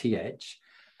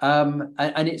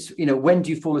 And it's, you know, when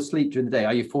do you fall asleep during the day?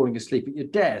 Are you falling asleep at your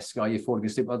desk? Are you falling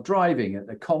asleep while driving, at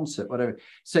a concert, whatever?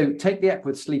 So take the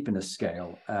Epworth sleepiness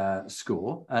scale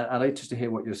score. I'd like to hear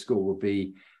what your score will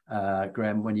be,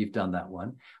 Graham, when you've done that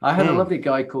one. I had a lovely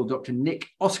guy called Dr. Nick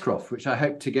Oscroft, which I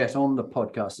hope to get on the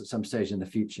podcast at some stage in the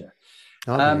future.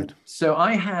 So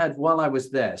I had, while I was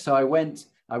there, so I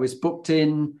was booked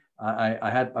in.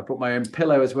 I brought my own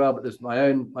pillow as well, but there's my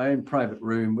own private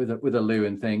room with a loo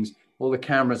and things. All the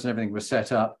cameras and everything were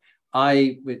set up.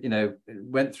 I, you know,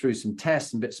 went through some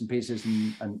tests and bits and pieces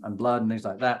and blood and things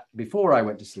like that before I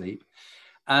went to sleep.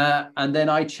 And then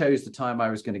I chose the time I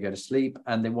was going to go to sleep,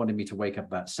 and they wanted me to wake up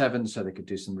about 7 so they could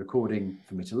do some recording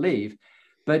for me to leave.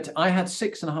 But I had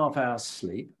 6.5 hours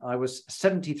sleep. I was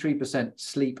 73%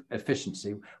 sleep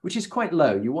efficiency, which is quite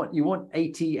low. You want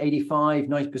 80, 85,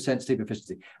 90% sleep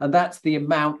efficiency. And that's the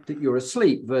amount that you're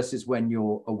asleep versus when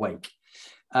you're awake.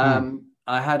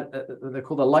 I had, they're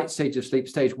called a light stage of sleep.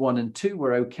 Stage 1 and 2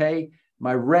 were okay.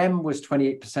 My REM was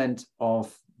 28%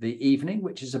 of the evening,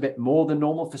 which is a bit more than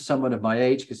normal for someone of my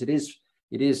age, because it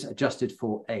is adjusted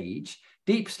for age.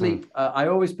 Deep sleep, I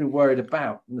always been worried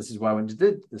about, and this is why I went to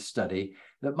do the study,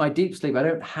 that my deep sleep, I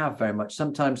don't have very much.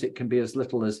 Sometimes it can be as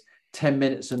little as 10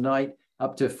 minutes a night,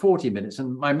 up to 40 minutes.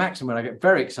 And my maximum, when I get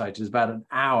very excited, is about an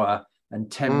hour and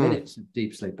 10 minutes of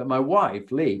deep sleep. But my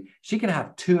wife, Lee, she can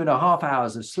have 2.5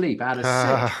 hours of sleep out of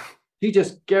 6. She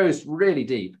just goes really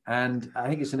deep. And I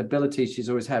think it's an ability she's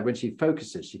always had. When she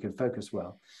focuses, she can focus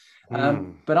well.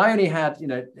 But I only had, you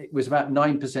know, it was about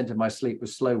 9% of my sleep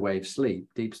was slow wave sleep,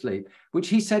 deep sleep, which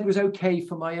he said was okay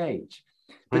for my age.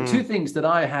 But two things that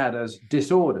I had as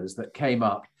disorders that came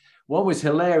up. One was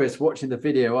hilarious watching the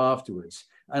video afterwards.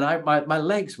 And my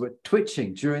legs were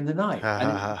twitching during the night. And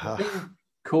it was a thing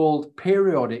called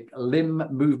periodic limb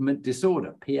movement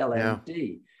disorder,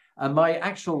 PLMD. And my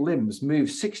actual limbs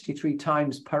moved 63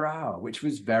 times per hour, which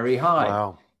was very high.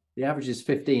 Wow. The average is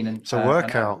 15. And it's a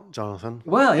workout, Jonathan.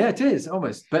 Well, yeah, it is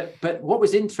almost. But what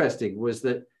was interesting was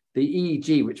that the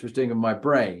EEG, which was doing on my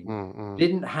brain,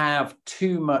 didn't have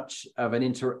too much of an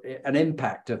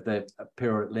impact of the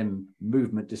periodic limb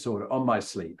movement disorder on my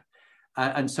sleep.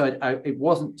 And so it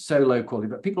wasn't so low quality,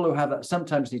 but people who have that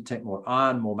sometimes need to take more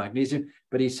iron, more magnesium.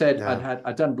 But he said,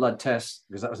 I'd done blood tests,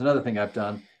 because that was another thing I've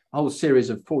done, a whole series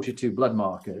of 42 blood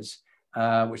markers,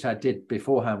 which I did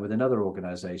beforehand with another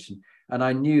organization. And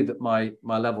I knew that my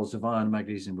levels of iron and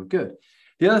magnesium were good.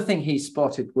 The other thing he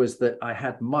spotted was that I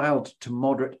had mild to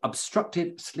moderate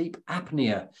obstructive sleep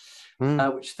apnea,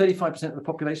 which 35% of the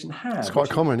population have. It's quite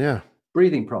common, yeah.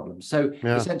 Breathing problems. So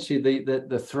essentially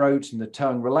the throat and the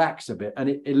tongue relax a bit, and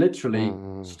it literally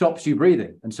stops you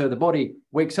breathing. And so the body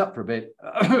wakes up for a bit,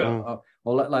 or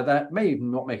like that, may even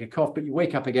not make a cough, but you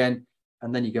wake up again,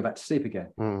 and then you go back to sleep again,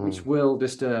 which will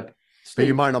disturb sleep. But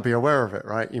you might not be aware of it,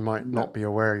 right? You might not be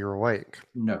aware you're awake.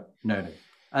 No.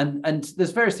 And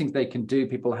there's various things they can do.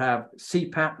 People have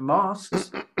CPAP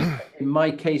masks. In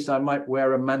my case, I might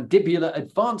wear a mandibular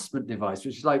advancement device,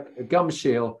 which is like a gum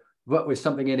shield, but with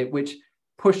something in it which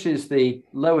pushes the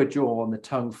lower jaw and the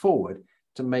tongue forward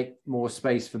to make more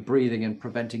space for breathing and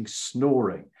preventing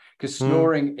snoring. Because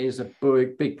snoring is a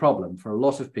big problem for a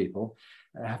lot of people.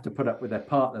 They have to put up with their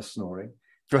partner snoring.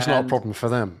 It's not a problem for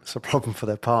them. It's a problem for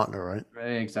their partner, right?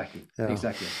 Exactly.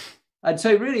 And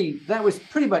so really, that was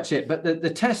pretty much it. But the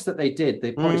test that they did,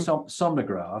 the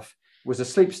polysomnograph, was a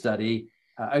sleep study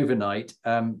overnight.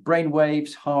 Brain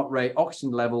waves, heart rate,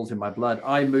 oxygen levels in my blood,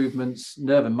 eye movements,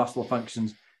 nerve and muscle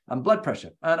functions, and blood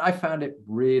pressure. And I found it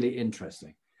really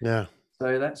interesting. Yeah.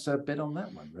 So that's a bit on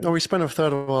that one. Really. No, we spend a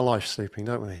third of our life sleeping,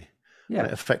 don't we? Yeah. And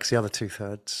it affects the other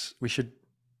 2/3. We should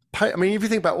pay. I mean, if you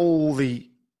think about all the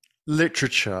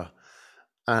literature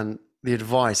and the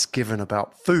advice given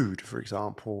about food, for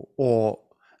example, or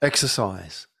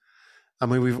exercise. I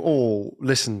mean, we've all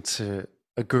listened to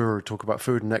a guru talk about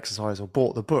food and exercise or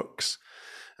bought the books.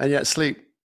 And yet sleep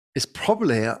is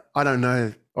probably, I don't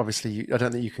know, obviously, I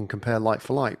don't think you can compare like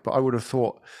for like, but I would have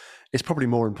thought it's probably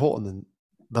more important than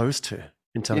those two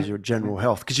in terms of your general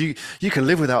health. Because you can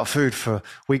live without food for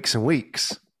weeks and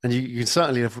weeks, and you can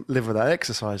certainly live without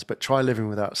exercise, but try living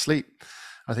without sleep.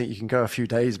 I think you can go a few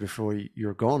days before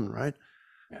you're gone, right?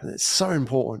 Yeah. And it's so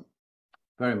important.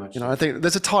 Very much. I think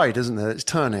there's a tide, isn't there? It's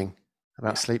turning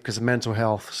about sleep because of mental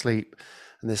health, sleep,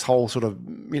 and this whole sort of,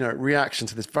 reaction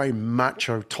to this very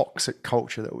macho, toxic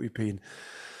culture that we've been,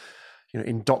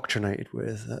 indoctrinated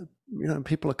with.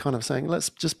 People are kind of saying, let's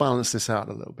just balance this out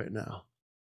a little bit now.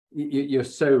 You're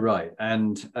so right.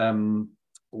 And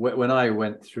when I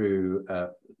went through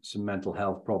some mental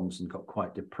health problems and got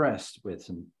quite depressed with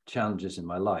some challenges in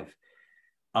my life,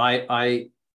 I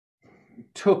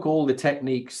took all the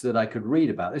techniques that I could read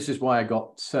about. This is why I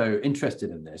got so interested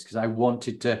in this, because I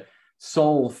wanted to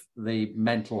solve the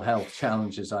mental health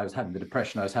challenges I was having, the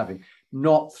depression I was having,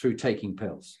 not through taking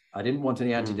pills. I didn't want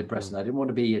any antidepressant. I didn't want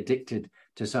to be addicted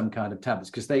to some kind of tablets,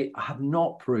 because they have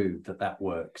not proved that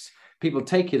works. People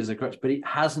take it as a crutch, but it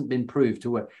hasn't been proved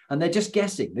to work. And they're just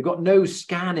guessing. They've got no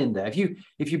scan in there.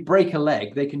 If you break a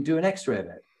leg, they can do an X-ray of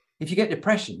it. If you get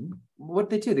depression, what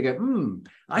do? They go,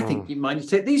 I think you might need to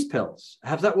take these pills.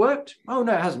 Has that worked? Oh,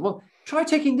 no, it hasn't. Well, try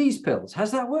taking these pills.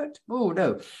 Has that worked? Oh,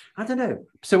 no, I don't know.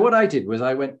 So what I did was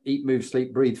I went eat, move,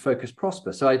 sleep, breathe, focus,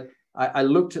 prosper. So I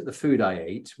looked at the food I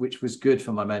ate, which was good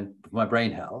for my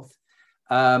brain health.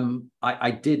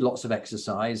 I did lots of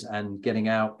exercise and getting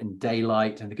out in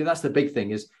daylight. And because that's the big thing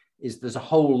is there's a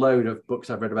whole load of books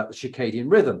I've read about the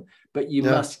circadian rhythm, but you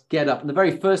must get up. And the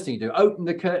very first thing you do, open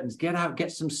the curtains, get out,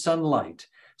 get some sunlight.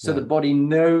 So the body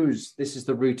knows this is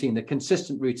the routine, the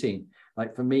consistent routine.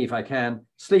 Like for me, if I can,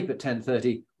 sleep at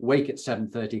 10:30, wake at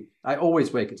 7:30. I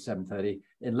always wake at 7:30,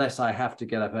 unless I have to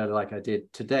get up early like I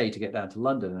did today to get down to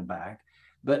London and back.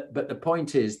 But the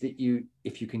point is that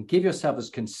if you can give yourself as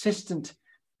consistent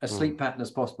a sleep pattern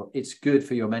as possible, it's good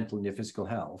for your mental and your physical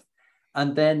health.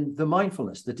 And then the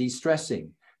mindfulness, the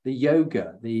de-stressing, the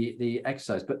yoga, the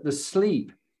exercise, but the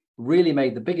sleep really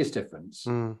made the biggest difference.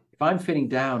 If I'm feeling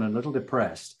down and a little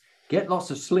depressed, get lots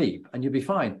of sleep and you'll be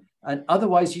fine. And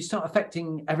otherwise you start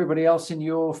affecting everybody else in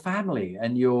your family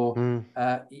and your,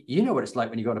 you know what it's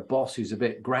like when you've got a boss who's a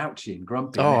bit grouchy and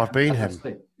grumpy. Oh, I've been him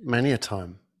many a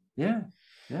time. Yeah.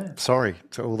 Sorry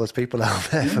to all those people out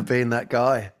there for being that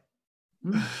guy.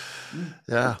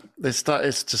 Yeah, it's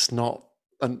just not,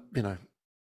 and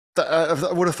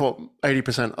I would have thought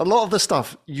 80%. A lot of the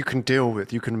stuff you can deal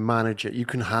with, you can manage it, you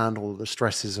can handle the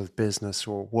stresses of business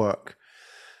or work.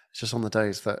 It's just on the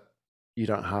days that you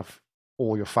don't have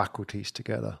all your faculties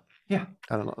together. Yeah,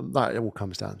 and that it all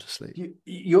comes down to sleep.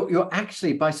 You're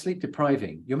actually, by sleep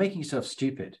depriving, you're making yourself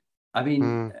stupid. I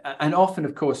mean, and often,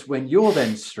 of course, when you're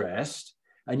then stressed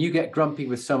and you get grumpy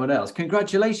with someone else,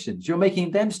 congratulations, you're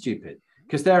making them stupid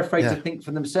because they're afraid to think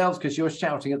for themselves because you're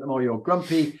shouting at them or you're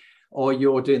grumpy. or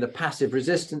you're doing the passive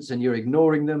resistance and you're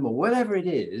ignoring them, or whatever it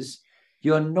is,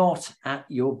 you're not at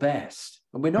your best.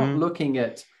 And we're not looking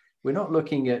at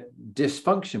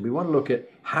dysfunction. We want to look at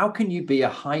how can you be a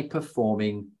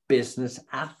high-performing business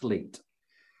athlete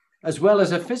as well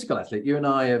as a physical athlete. You and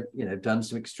I have, done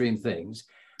some extreme things.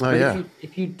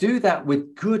 If you do that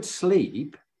with good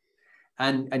sleep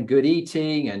and good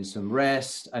eating and some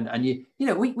rest, and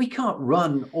we can't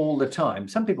run all the time.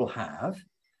 Some people have,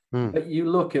 but you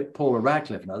look at Paula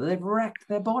Radcliffe and others, they've wrecked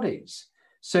their bodies.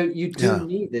 So you do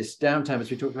need this downtime,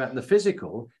 as we talked about in the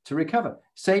physical, to recover.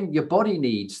 Same, your body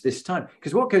needs this time.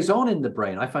 Because what goes on in the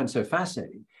brain, I find so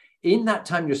fascinating. In that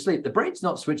time you're asleep, the brain's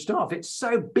not switched off. It's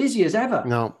so busy as ever.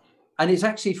 No. And it's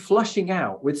actually flushing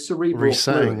out with cerebral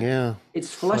fluid. Yeah.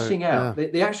 It's flushing out.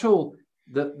 The actual,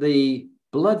 the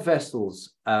blood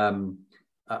vessels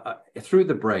through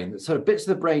the brain, sort of bits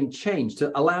of the brain change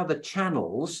to allow the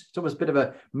channels, it's almost a bit of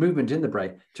a movement in the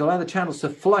brain, to allow the channels to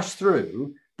flush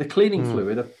through the cleaning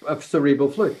fluid of cerebral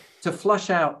fluid, to flush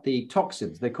out the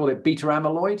toxins. They call it beta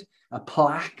amyloid, a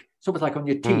plaque. It's almost like on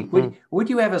your teeth. Would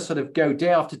you ever sort of go day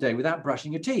after day without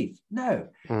brushing your teeth? No.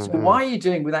 So why are you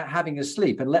doing without having a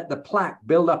sleep and let the plaque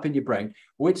build up in your brain,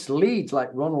 which leads like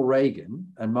Ronald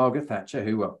Reagan and Margaret Thatcher,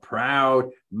 who were proud,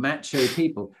 macho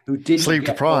people who didn't sleep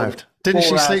deprived. Didn't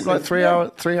she sleep like 3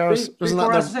 hours? 3 hours? Wasn't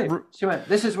that she went,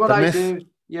 this is what I do.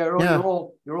 You're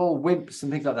all wimps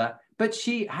and things like that. But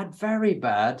she had very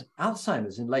bad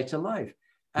Alzheimer's in later life.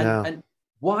 And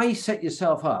why set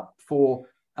yourself up for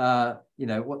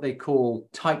what they call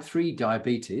type 3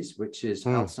 diabetes, which is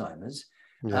Alzheimer's,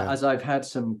 as I've had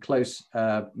some close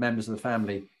members of the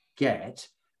family get,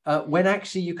 when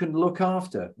actually you can look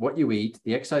after what you eat,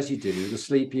 the exercise you do, the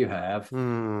sleep you have,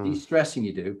 de-stressing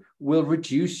you do, will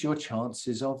reduce your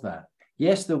chances of that.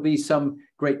 Yes, there'll be some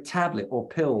great tablet or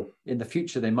pill in the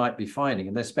future they might be finding,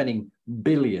 and they're spending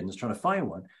billions trying to find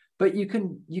one. But you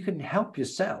can help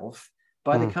yourself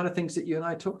by the kind of things that you and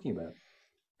I are talking about.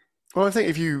 Well, I think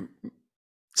if you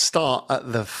start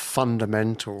at the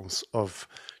fundamentals of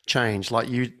change, like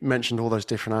you mentioned all those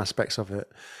different aspects of it,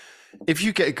 if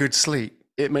you get a good sleep,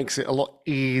 it makes it a lot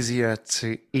easier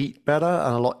to eat better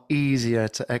and a lot easier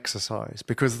to exercise,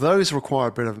 because those require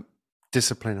a bit of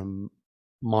discipline and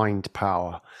mind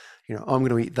power. I'm going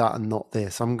to eat that and not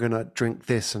this. I'm going to drink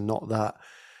this and not that.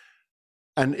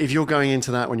 And if you're going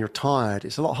into that when you're tired,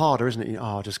 it's a lot harder, isn't it?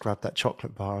 I'll just grab that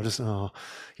chocolate bar.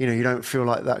 You don't feel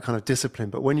like that kind of discipline.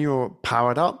 But when you're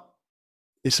powered up,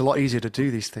 it's a lot easier to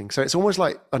do these things. So it's almost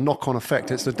like a knock-on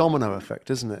effect. It's the domino effect,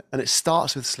 isn't it? And it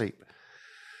starts with sleep.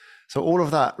 So all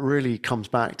of that really comes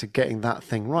back to getting that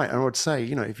thing right. And I would say,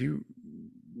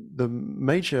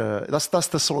 that's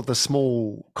the sort of the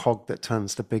small cog that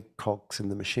turns the big cogs in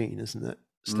the machine, isn't it?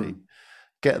 Sleep.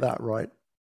 Get that right,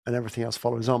 and everything else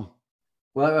follows on.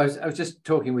 Well, I was just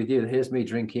talking with you. Here's me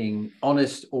drinking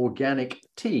honest organic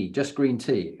tea, just green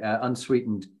tea,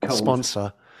 unsweetened cold.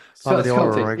 Sponsor. I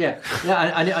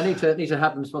need to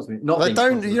have them sponsor me. You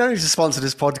don't need to sponsor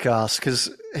this podcast,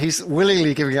 because he's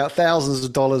willingly giving out thousands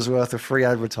of dollars worth of free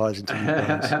advertising to you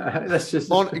guys. That's just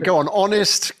go on.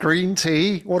 Honest green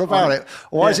tea. What about it?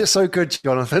 Why is it so good,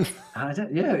 Jonathan?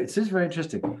 It is very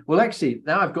interesting. Well, actually,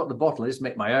 now I've got the bottle. I just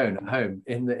make my own at home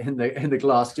in the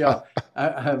glass jar.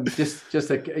 Just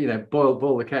to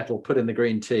boil the kettle, put in the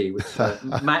green tea, which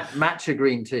matcha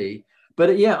green tea. But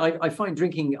I find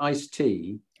drinking iced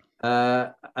tea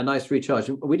a nice recharge.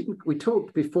 We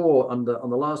talked before on the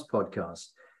last podcast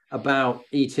about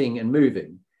eating and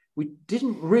moving. We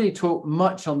didn't really talk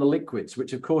much on the liquids,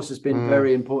 which of course has been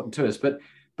very important to us. But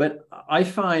I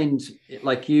find,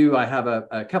 like you, I have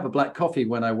a cup of black coffee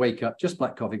when I wake up, just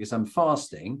black coffee, because I'm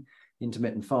fasting,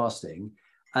 intermittent fasting.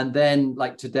 And then,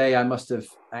 like today, I must have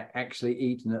actually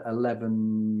eaten at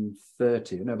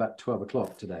 11:30, about 12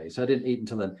 o'clock today. So I didn't eat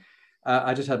until then.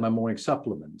 I just had my morning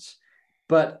supplements.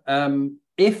 But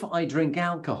if I drink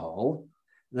alcohol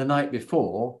the night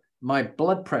before, my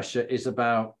blood pressure is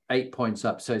about 8 points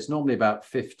up. So it's normally about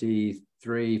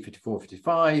 53, 54,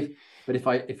 55. But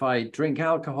if I drink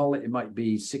alcohol, it might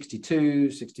be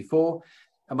 62, 64.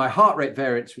 And my heart rate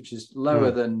variance, which is lower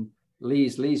than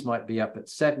Lee's might be up at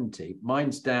 70.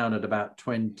 Mine's down at about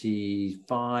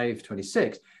 25,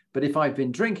 26. But if I've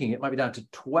been drinking, it might be down to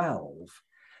 12.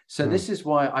 So this is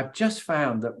why I've just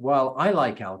found that while I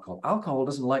like alcohol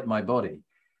doesn't like my body.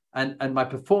 And my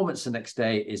performance the next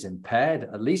day is impaired,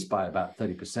 at least by about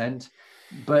 30%.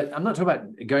 But I'm not talking about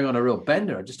going on a real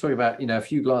bender. I'm just talking about, a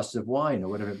few glasses of wine or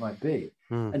whatever it might be.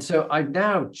 And so I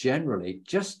now generally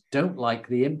just don't like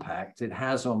the impact it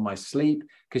has on my sleep,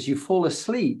 because you fall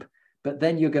asleep, but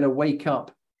then you're going to wake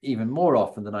up even more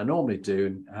often than I normally do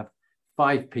and have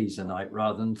 5 P's a night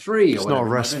rather than 3. It's or not whatever.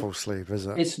 restful sleep, is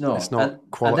it? It's not. It's not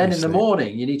quality and then in sleep. the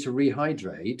morning, you need to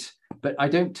rehydrate. But I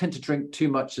don't tend to drink too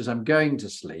much as I'm going to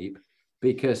sleep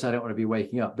because I don't want to be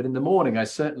waking up. But in the morning, I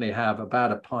certainly have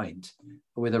about a pint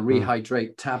with a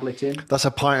rehydrate tablet in. That's a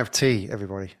pint of tea,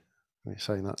 everybody. You're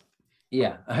saying that.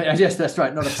 Yeah, yes, that's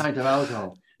right. Not a pint of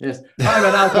alcohol. Yes, I'm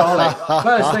an alcoholic.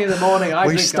 First thing in the morning, I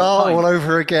we drink start a pint. all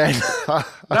over again.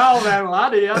 Now then,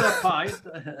 laddie, other pint.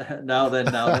 Now then.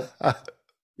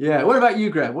 Yeah. What about you,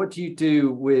 Graham? What do you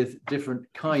do with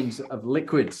different kinds of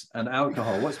liquids and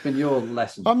alcohol? What's been your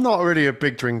lesson? I'm not really a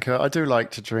big drinker. I do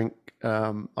like to drink.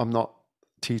 I'm not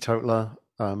teetotaler,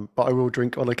 but I will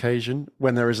drink on occasion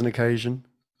when there is an occasion.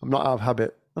 I'm not out of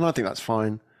habit, and I think that's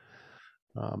fine.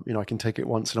 I can take it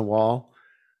once in a while,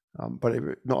 but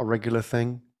not a regular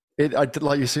thing.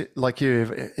 Like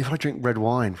you, if I drink red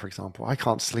wine, for example, I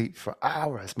can't sleep for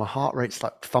hours. My heart rate's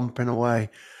like thumping away.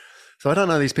 So I don't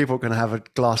know these people are going to have a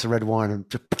glass of red wine and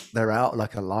just, they're out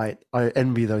like a light. I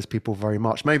envy those people very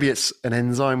much. Maybe it's an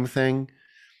enzyme thing.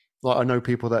 Like I know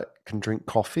people that can drink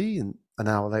coffee and an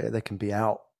hour later they can be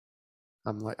out.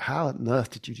 I'm like, how on earth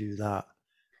did you do that?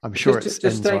 I'm sure it's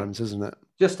enzymes, isn't it?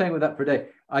 Just staying with that for a day.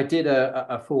 I did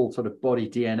a full sort of body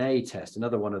DNA test,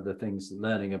 another one of the things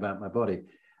learning about my body.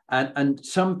 And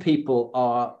some people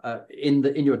are in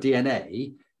your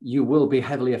DNA, you will be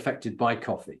heavily affected by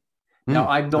coffee. Now,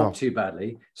 I'm not too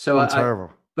badly. So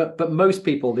terrible. But most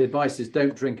people, the advice is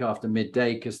don't drink after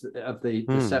midday because of the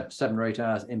 7 or 8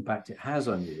 hours impact it has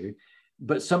on you.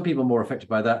 But some people are more affected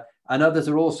by that. And others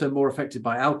are also more affected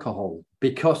by alcohol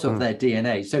because of their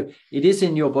DNA. So it is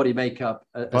in your body makeup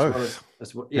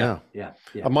as well. Yeah.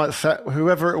 I might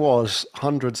whoever it was,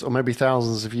 hundreds or maybe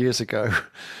thousands of years ago,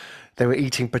 they were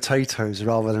eating potatoes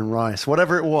rather than rice.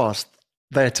 Whatever it was,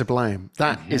 they're to blame.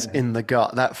 That is in the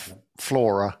gut, that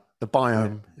flora, the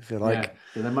biome, if you like.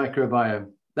 Yeah, the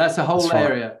microbiome. That's a whole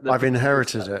area. I've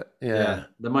inherited it. Yeah.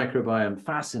 The microbiome,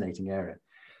 fascinating area.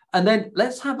 And then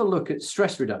let's have a look at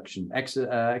stress reduction,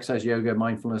 exercise, yoga,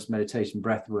 mindfulness, meditation,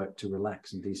 breath work to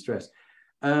relax and de-stress.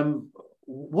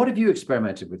 What have you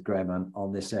experimented with, Graham,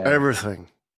 on this area? Everything.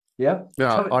 Yeah?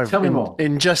 Yeah, tell me more.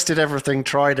 Ingested everything,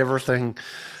 tried everything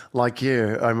like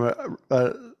you. I'm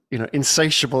a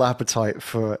insatiable appetite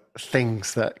for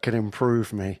things that can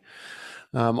improve me.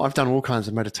 I've done all kinds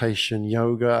of meditation,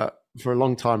 yoga, for a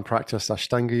long time practiced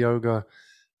Ashtanga yoga,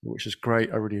 which is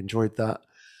great. I really enjoyed that.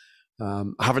 I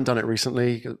haven't done it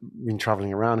recently, been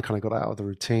traveling around, kind of got out of the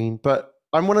routine, but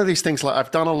I'm one of these things, like I've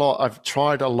done a lot, I've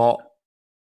tried a lot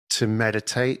to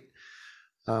meditate.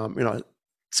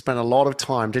 Spent a lot of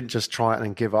time, didn't just try it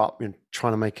and give up,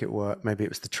 trying to make it work. Maybe it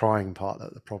was the trying part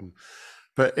that the problem,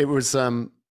 but it was,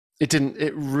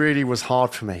 it really was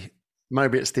hard for me.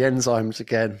 Maybe it's the enzymes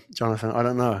again, Jonathan, I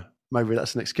don't know. Maybe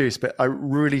that's an excuse, but I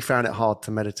really found it hard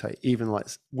to meditate, even like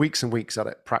weeks and weeks at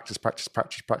it, practice.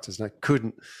 And I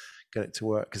couldn't get it to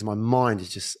work because my mind is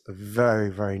just a very,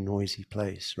 very noisy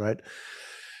place, right?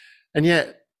 And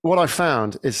yet what I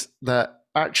found is that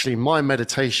actually my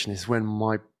meditation is when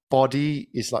my body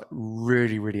is like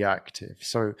really, really active.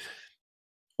 So,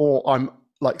 or I'm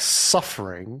like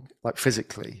suffering, like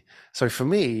physically. So for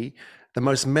me, the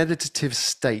most meditative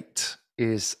state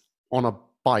is on a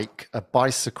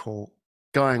bicycle,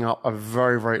 going up a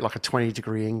very, very like a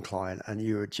 20-degree incline, and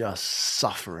you are just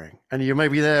suffering. And you may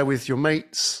be there with your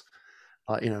mates,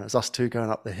 it's us two going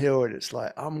up the hill, and it's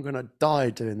like, I'm going to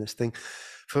die doing this thing.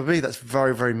 For me, that's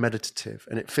very, very meditative,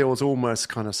 and it feels almost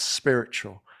kind of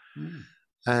spiritual.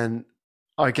 And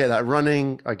I get that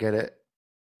running, I get it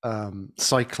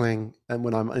cycling, and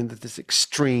when I'm in this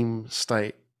extreme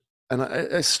state. And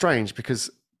it's strange because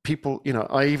people,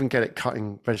 I even get it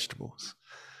cutting vegetables,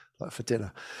 like for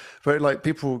dinner. But like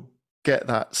people get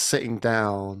that sitting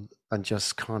down and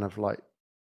just kind of like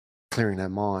clearing their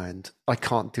mind. I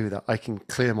can't do that. I can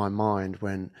clear my mind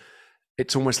when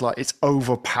it's almost like it's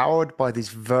overpowered by these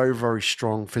very, very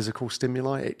strong physical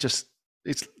stimuli. It's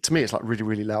to me, it's like really,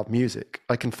 really loud music.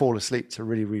 I can fall asleep to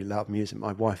really, really loud music.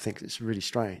 My wife thinks it's really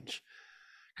strange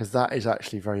because that is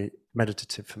actually very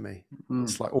meditative for me.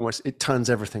 It's like almost, it turns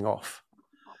everything off.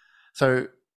 So,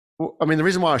 I mean, the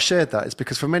reason why I shared that is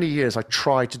because for many years I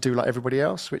tried to do like everybody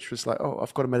else, which was like, oh,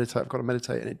 I've got to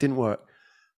meditate. And it didn't work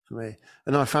for me.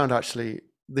 And I found actually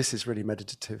this is really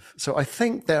meditative. So I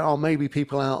think there are maybe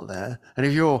people out there, and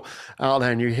if you're out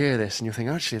there and you hear this and you think,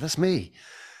 actually, that's me,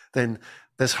 then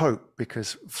there's hope,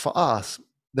 because for us,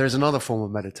 there's another form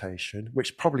of meditation,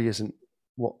 which probably isn't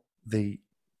what the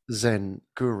Zen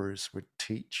gurus would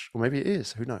teach, or maybe it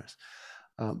is, who knows?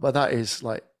 But that is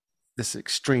like this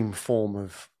extreme form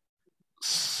of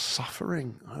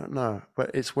suffering. I don't know,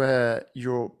 but it's where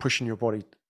you're pushing your body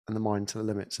and the mind to the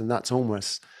limits. And that's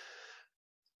almost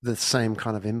the same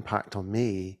kind of impact on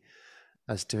me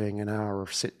as doing an hour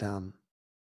of sit down,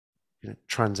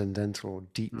 transcendental or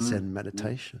deep Zen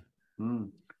meditation.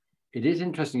 It is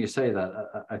interesting you say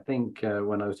that. I think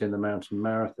when I was doing the mountain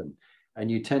marathon, and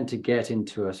you tend to get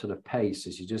into a sort of pace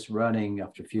as you're just running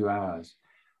after a few hours,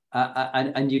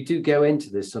 and you do go into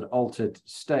this sort of altered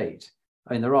state.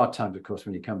 I mean, there are times, of course,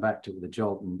 when you come back to it with a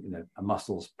jolt and a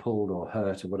muscle's pulled or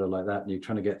hurt or whatever like that, and you're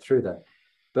trying to get through that.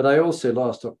 But I also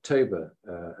last October,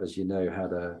 as you know,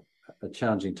 had a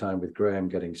challenging time with Graham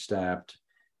getting stabbed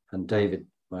and David,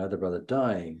 my other brother,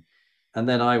 dying. And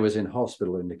then I was in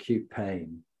hospital in acute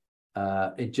pain.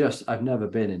 I've never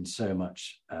been in so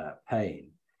much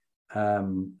pain.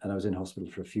 And I was in hospital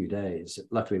for a few days.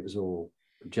 Luckily, it was all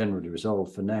generally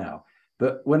resolved for now.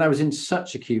 But when I was in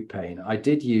such acute pain, I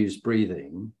did use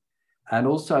breathing. And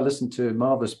also I listened to a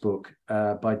marvelous book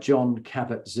by John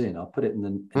Kabat-Zinn. I'll put it in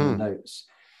the notes.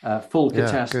 Full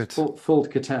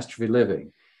Catastrophe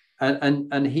Living.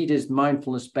 And he did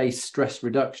mindfulness-based stress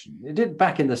reduction. It did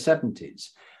back in the 70s,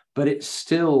 but it's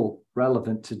still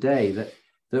relevant today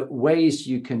that ways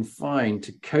you can find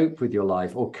to cope with your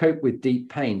life or cope with deep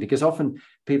pain, because often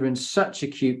people are in such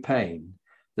acute pain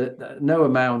that no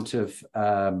amount of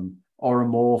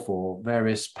Oromorph or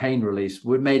various pain release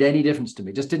would made any difference to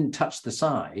me, just didn't touch the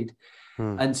side.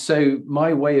 And so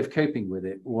my way of coping with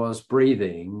it was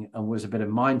breathing and was a bit of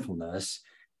mindfulness,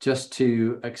 just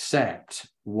to accept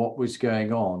what was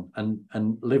going on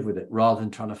and live with it rather than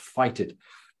trying to fight it.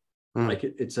 Like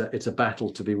it's a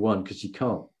battle to be won, because you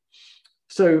can't.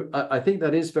 So I think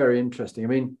that is very interesting. I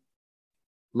mean,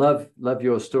 love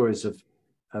your stories of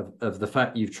the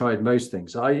fact you've tried most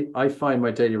things. I find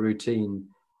my daily routine,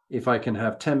 if I can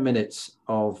have 10 minutes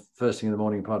of first thing in the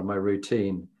morning part of my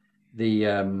routine,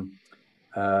 the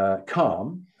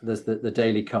calm, there's the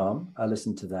daily calm, I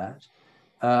listen to that.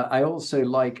 I also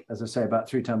like, as I say, about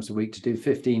 3 times a week to do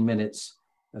 15 minutes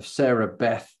of Sarah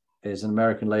Beth, is an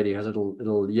American lady who has a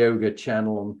little yoga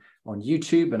channel on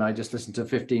YouTube, and I just listen to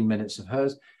 15 minutes of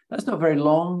hers. That's not very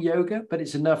long yoga, but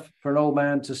it's enough for an old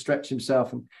man to stretch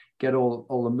himself and get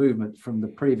all the movement from the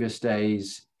previous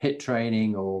day's HIIT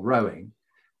training or rowing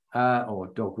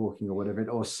or dog walking or whatever,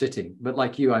 or sitting. But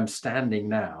like you, I'm standing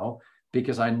now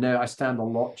because I know I stand a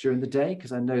lot during the day,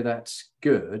 because I know that's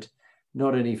good,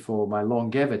 not only for my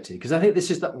longevity, because I think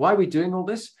this is why we're doing all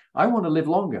this. I want to live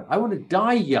longer. I want to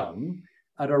die young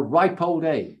at a ripe old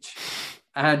age.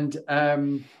 And,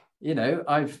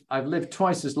 I've lived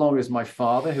twice as long as my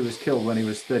father, who was killed when he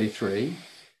was 33.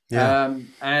 Yeah.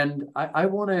 And I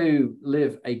want to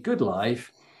live a good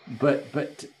life,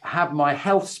 but have my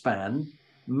health span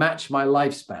match my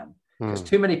lifespan. Because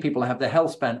too many people have their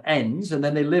health span ends and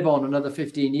then they live on another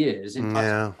 15 years in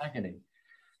agony.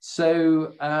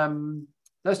 So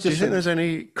that's just. Do you think there's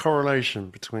any correlation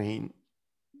between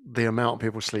the amount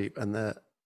people sleep and their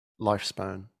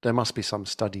lifespan? There must be some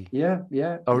study. Yeah.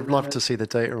 I would love to see the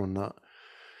data on that.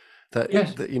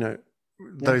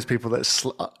 Those people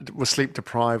that were sleep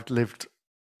deprived lived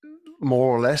more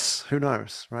or less. Who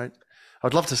knows, right?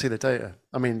 I'd love to see the data.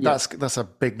 I mean, that's a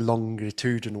big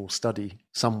longitudinal study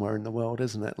somewhere in the world,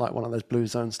 isn't it? Like one of those blue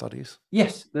zone studies.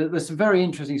 Yes, there's some very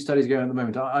interesting studies going on at the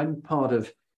moment. I'm part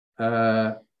of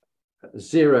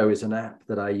Zero is an app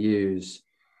that I use,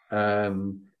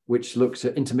 which looks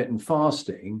at intermittent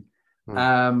fasting.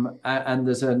 And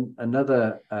there's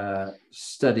another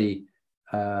study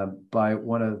by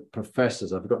one of the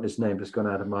professors. I've forgotten his name, just gone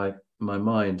out of my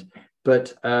mind.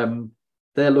 But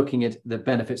they're looking at the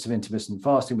benefits of intermittent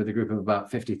fasting with a group of about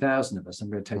 50,000 of us.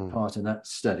 I'm going to take part in that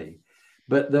study.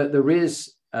 But there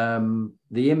is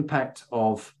the impact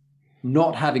of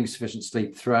not having sufficient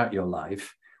sleep throughout your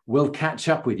life will catch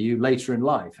up with you later in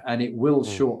life, and it will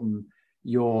shorten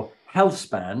your health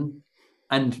span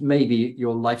and maybe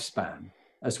your lifespan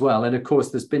as well. And of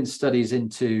course, there's been studies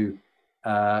into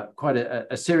quite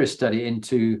a serious study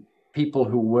into people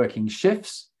who are working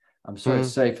shifts. I'm sorry to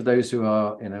say, for those who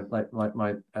are, like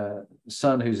my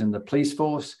son who's in the police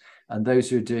force, and those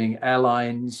who are doing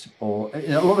airlines, or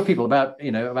a lot of people, about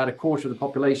a quarter of the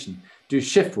population do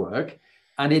shift work,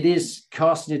 and it is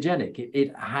carcinogenic.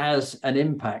 It has an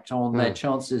impact on their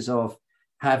chances of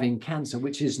having cancer,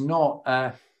 which is not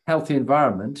a healthy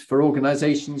environment for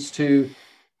organizations to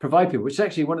provide people, which is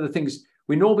actually one of the things.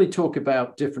 We normally talk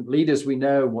about different leaders. We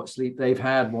know what sleep they've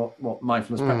had, what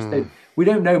mindfulness practice we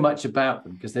don't know much about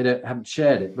them because they haven't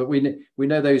shared it. But we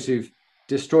know those who've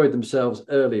destroyed themselves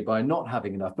early by not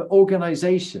having enough. But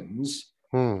organizations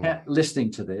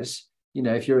listening to this,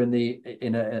 if you're in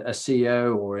a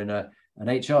CEO or in an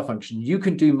HR function, you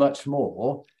can do much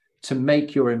more to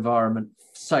make your environment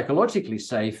psychologically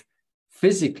safe,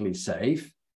 physically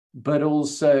safe, but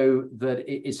also that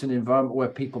it's an environment where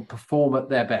people perform at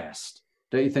their best.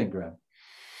 Don't you think, Graham?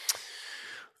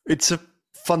 It's a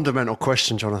fundamental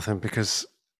question, Jonathan, because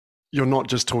you're not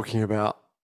just talking about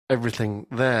everything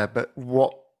there, but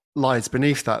what lies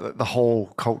beneath that, the whole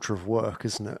culture of work,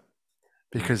 isn't it?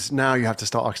 Because now you have to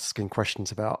start asking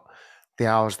questions about the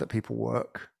hours that people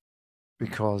work,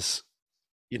 because,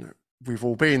 you know, we've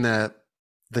all been there,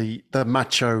 the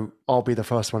macho, I'll be the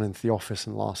first one into the office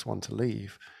and last one to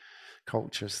leave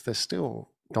cultures, they're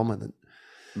still dominant.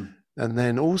 And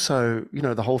then also, you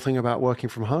know, the whole thing about working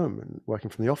from home and working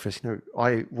from the office, you know,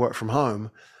 I work from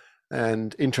home,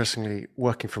 and interestingly,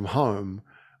 working from home,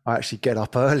 I actually get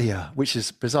up earlier, which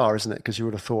is bizarre, isn't it? Because you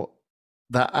would have thought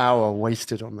that hour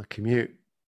wasted on the commute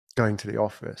going to the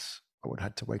office, I would have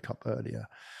had to wake up earlier,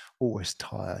 always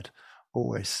tired,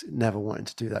 always never wanting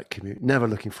to do that commute, never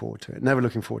looking forward to it, never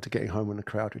looking forward to getting home on a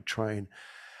crowded train.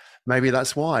 Maybe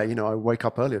that's why, you know, I wake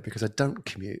up earlier, because I don't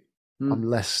commute. I'm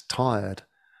less tired.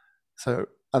 So,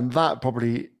 and that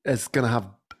probably is going to have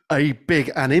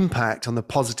an impact on the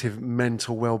positive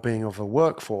mental well-being of a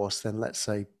workforce than, let's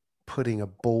say, putting a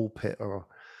ball pit or,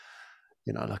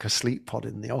 you know, like a sleep pod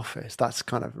in the office. That's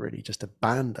kind of really just a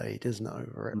band-aid, isn't it,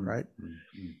 over it, right?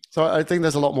 So I think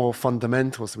there's a lot more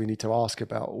fundamentals that we need to ask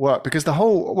about work, because the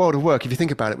whole world of work, if you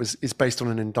think about it, is based on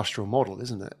an industrial model,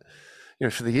 isn't it? You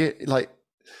know, for the year, like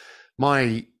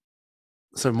my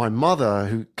mother,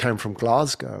 who came from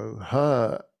Glasgow,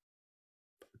 her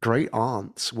great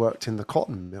aunts worked in the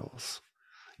cotton mills,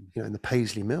 you know, in the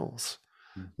Paisley mills,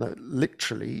 like,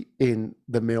 literally in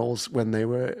the mills when they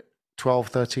were 12,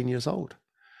 13 years old.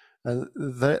 And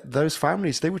those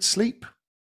families, they would sleep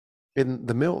in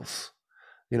the mills,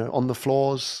 you know, on the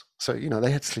floors. So, you know,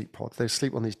 they had sleep pods. They would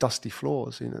sleep on these dusty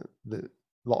floors. You know, a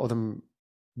lot of them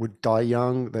would die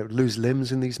young. They would lose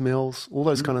limbs in these mills, all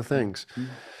those kind of things.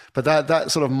 But that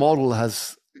sort of model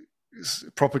has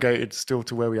propagated still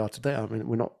to where we are today. I mean,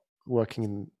 we're not working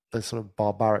in the sort of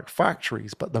barbaric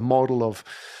factories, but the model of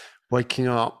waking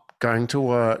up, going to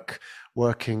work,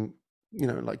 working, you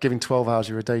know, like giving 12 hours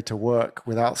of your day to work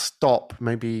without stop,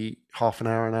 maybe half an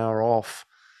hour off,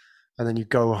 and then you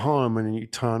go home and then you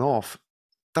turn off.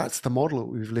 That's the model that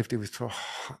we've lived with for,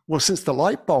 well, since the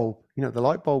light bulb. You know, the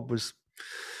light bulb was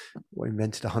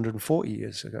invented 140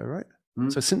 years ago, right?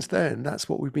 So since then, that's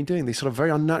what we've been doing, these sort of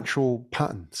very unnatural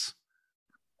patterns.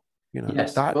 You know,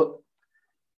 yes.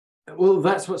 Well,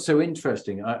 that's what's so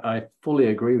interesting. I fully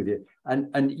agree with you.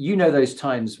 And you know, those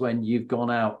times when you've gone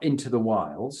out into the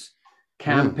wilds,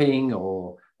 camping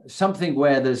or something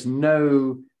where there's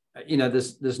no, you know,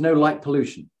 there's no light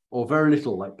pollution or very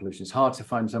little light pollution. It's hard to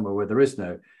find somewhere where there is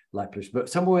no light pollution, but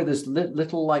somewhere where there's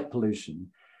little light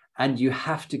pollution, and you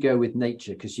have to go with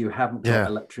nature because you haven't got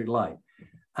electric light.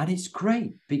 And it's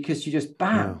great because you just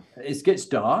bam, it gets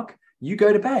dark, you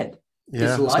go to bed.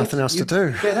 Yeah, there's nothing else to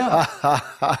do. Get up.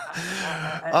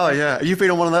 Oh yeah, you've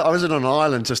been on one of those. I was in an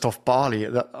island just off Bali.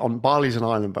 Bali's an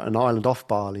island, but an island off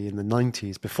Bali in the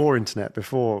 90s, before internet,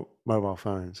 before mobile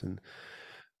phones, and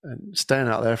staying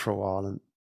out there for a while. And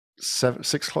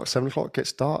 6 o'clock, 7 o'clock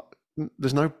gets dark.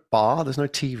 There's no bar, there's no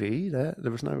TV there.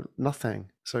 There was nothing.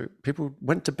 So people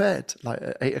went to bed like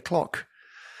at 8 o'clock,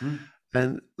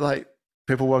 and like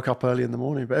people woke up early in the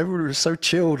morning. But everybody was so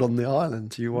chilled on the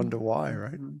island. You wonder why,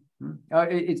 right?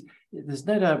 There's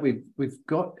no doubt we've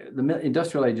got the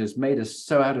industrial age has made us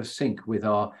so out of sync with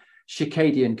our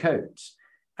circadian codes,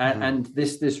 and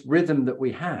this rhythm that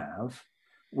we have,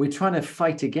 we're trying to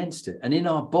fight against it. And in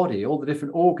our body, all the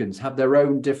different organs have their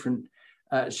own different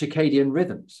circadian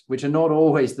rhythms, which are not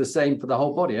always the same for the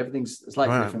whole body. Everything's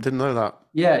slightly different. Didn't know that.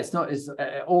 Yeah, it's not. It's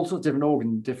all sorts of different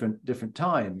organs, different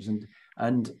times,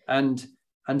 and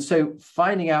so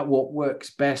finding out what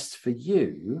works best for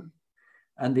you.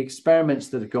 And the experiments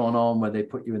that have gone on where they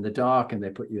put you in the dark and they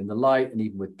put you in the light, and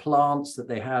even with plants that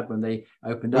they had when they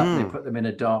opened up, they put them in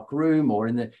a dark room or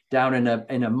down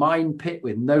in a mine pit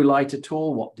with no light at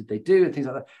all. What did they do? And things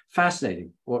like that.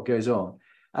 Fascinating what goes on.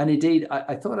 And indeed,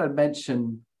 I thought I'd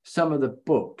mention some of the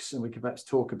books, and we could perhaps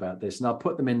talk about this, and I'll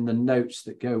put them in the notes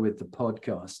that go with the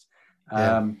podcast.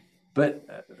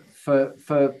 But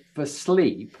for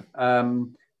sleep,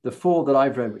 the 4 that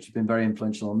I've read, which have been very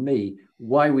influential on me,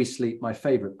 Why We Sleep, my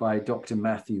favorite, by Dr.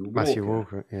 Matthew Walker. Matthew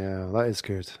Walker, yeah, that is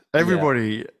good.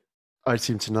 Everybody I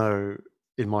seem to know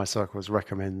in my circles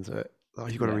recommends it. Oh,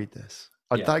 you've got to read this.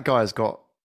 That guy's got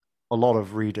a lot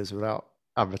of readers without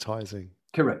advertising.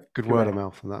 Correct. Good word of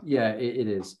mouth on that. Yeah, it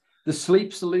is. The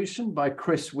Sleep Solution by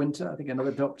Chris Winter, I think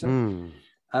another doctor.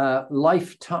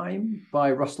 Lifetime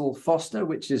by Russell Foster,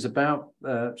 which is about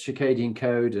circadian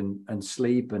code and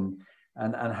sleep and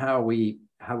how we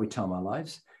time our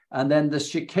lives. And then The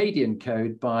Circadian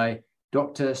Code by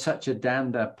Dr.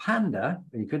 Satchidananda Panda.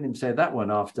 You couldn't even say that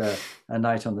one after A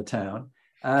Night on the Town.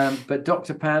 But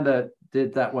Dr. Panda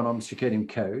did that one on circadian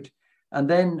code. And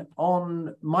then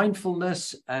on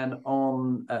mindfulness and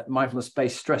on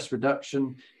mindfulness-based stress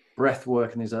reduction, breath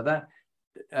work and things like that.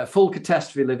 Full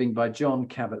Catastrophe Living by John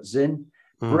Kabat-Zinn.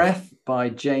 Breath by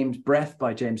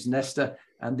James Nestor,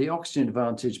 and The Oxygen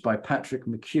Advantage by Patrick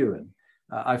McEwen.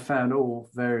 I found all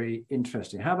very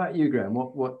interesting. How about you, Graham?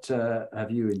 What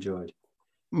have you enjoyed?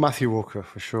 Matthew Walker,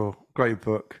 for sure. Great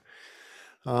book.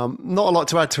 Not a lot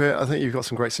to add to it. I think you've got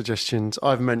some great suggestions.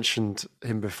 I've mentioned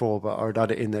him before, but I would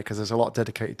add it in there because there's a lot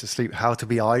dedicated to sleep. How to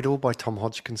Be Idle by Tom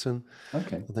Hodgkinson.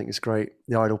 Okay. I think it's great.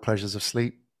 The Idle Pleasures of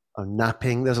Sleep.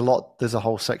 Napping. There's a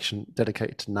whole section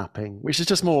dedicated to napping, which is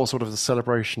just more sort of the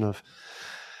celebration of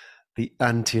the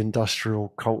anti-industrial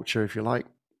culture, if you like.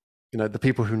 The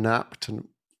people who napped. And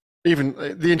even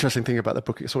the interesting thing about the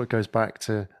book, it sort of goes back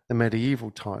to the medieval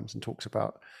times and talks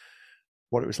about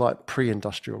what it was like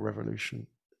pre-industrial revolution.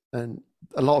 And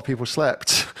a lot of people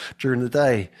slept during the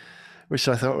day, which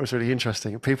I thought was really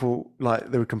interesting. People,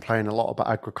 they would complain a lot about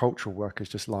agricultural workers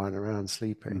just lying around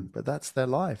sleeping, but that's their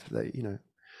life.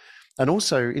 And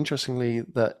also, interestingly,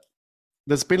 that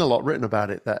there's been a lot written about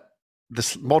it, that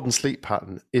this modern sleep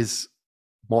pattern is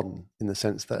modern in the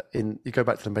sense that you go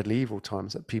back to the medieval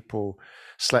times, that people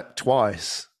slept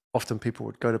twice. Often people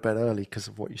would go to bed early because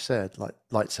of what you said, like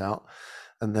lights out,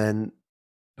 and then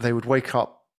they would wake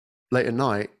up late at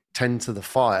night, tend to the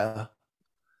fire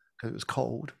because it was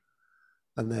cold,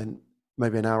 and then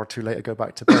maybe an hour or two later go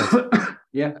back to bed.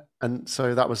 Yeah. And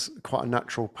so that was quite a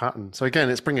natural pattern. So again,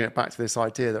 it's bringing it back to this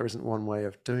idea there isn't one way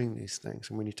of doing these things,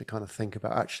 and we need to kind of think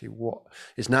about actually what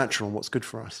is natural and what's good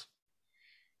for us.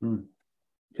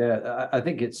 Yeah, I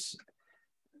think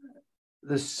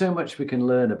there's so much we can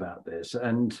learn about this.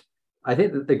 And I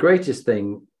think that the greatest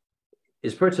thing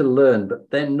is for it to learn,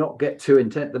 but then not get too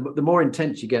intense. The more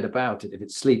intense you get about it, if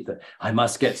it's sleep, that I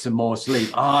must get some more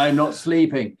sleep. I'm not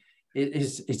sleeping.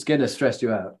 It's going to stress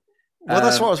you out. Well,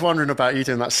 that's what I was wondering about you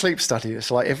doing that sleep study.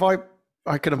 It's like, if I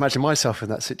could imagine myself in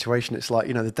that situation. It's like,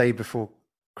 the day before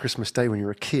Christmas Day when you're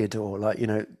a kid, or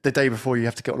the day before you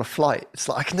have to get on a flight. It's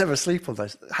like, I can never sleep on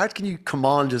those. How can you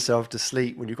command yourself to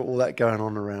sleep when you've got all that going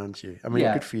on around you? I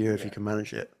mean, good for you if you can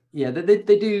manage it. Yeah, they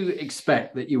do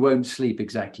expect that you won't sleep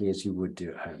exactly as you would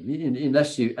do at home,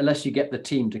 unless you get the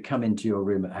team to come into your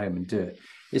room at home and do it.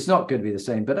 It's not going to be the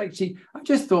same. But actually, I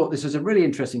just thought this was a really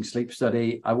interesting sleep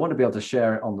study. I want to be able to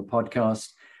share it on the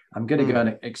podcast. I'm going to go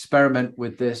and experiment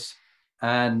with this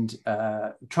and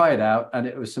try it out. And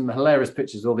it was some hilarious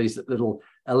pictures, all these little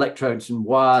electrodes and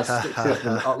wires,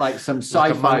 like some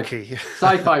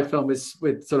sci-fi film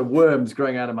with sort of worms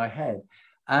growing out of my head.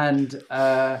 And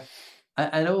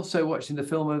also watching the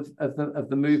film of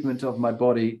the movement of my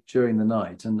body during the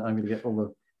night. And I'm going to get all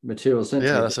the material sent to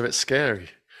me. Yeah, that's a bit scary.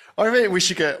 I think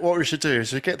what we should do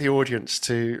is get the audience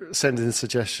to send in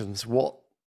suggestions. What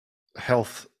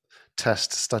health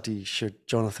test study should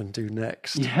Jonathan do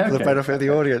next for the benefit of the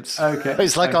audience? Okay.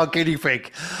 It's like our guinea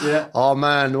pig. Yeah. Oh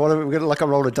man, what are we going to, like a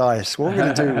roll of dice? What are we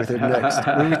going to do with him next?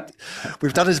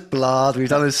 We've done his blood, we've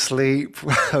done his sleep.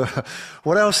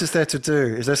 What else is there to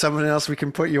do? Is there something else we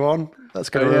can put you on that's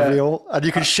going to reveal? And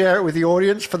you can share it with the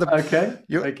audience for the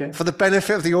for the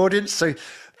benefit of the audience, so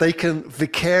they can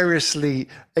vicariously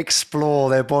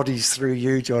explore their bodies through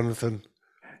you, Jonathan.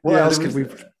 What else could we?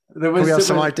 Can we have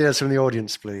some ideas from the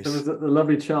audience, please? There was the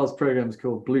lovely Charles programs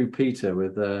called Blue Peter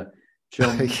with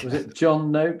John. Was it John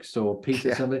Noakes or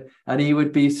Peter something? And he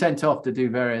would be sent off to do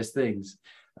various things.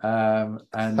 But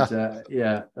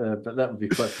that would be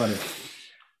quite funny.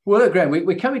 Well, look, Graham,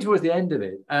 we're coming towards the end of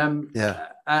it.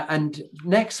 And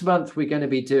next month we're going to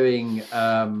be doing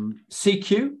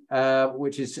CQ,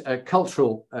 which is a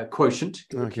cultural quotient,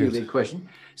 QD quotient.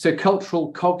 So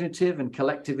cultural, cognitive, and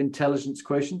collective intelligence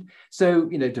quotient. So,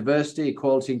 diversity,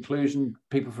 equality, inclusion,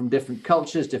 people from different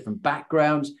cultures, different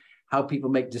backgrounds, how people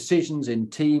make decisions in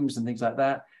teams and things like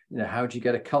that. How do you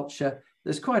get a culture?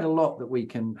 There's quite a lot that we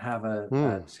can have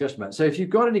a discussion about. So if you've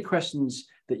got any questions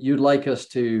that you'd like us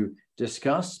to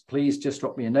discuss, please just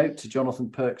drop me a note to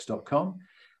jonathanperks.com.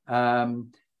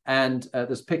 And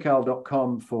there's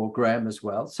pickle.com for Graham as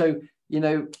well. So,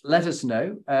 let us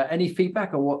know any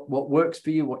feedback on what works for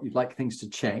you, what you'd like things to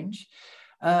change.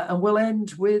 And we'll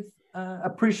end with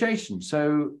appreciation.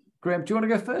 So, Graham, do you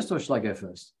want to go first or shall I go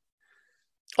first?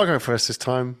 I'll go first this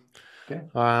time. Okay.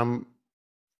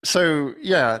 So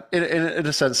yeah, in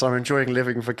a sense, I'm enjoying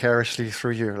living vicariously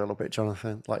through you a little bit,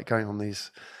 Jonathan. Like going on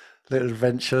these little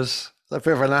adventures. A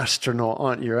bit of an astronaut,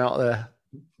 aren't you, out there?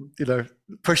 You know,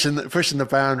 pushing the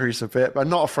boundaries a bit, but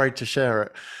not afraid to share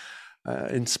it.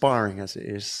 Inspiring as it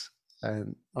is,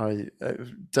 and I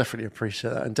definitely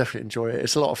appreciate that and definitely enjoy it.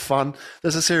 It's a lot of fun.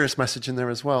 There's a serious message in there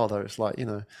as well, though. It's like, you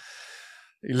know,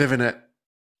 you're living it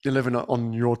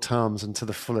on your terms and to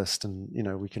the fullest, and you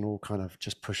know, we can all kind of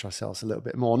just push ourselves a little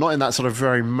bit more, not in that sort of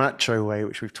very macho way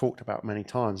which we've talked about many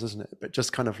times, isn't it, but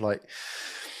just kind of like,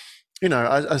 you know,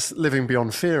 as living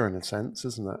beyond fear in a sense,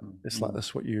 isn't it? It's like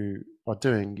that's what you are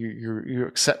doing. You're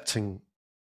accepting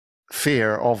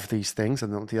fear of these things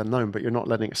and the unknown, but you're not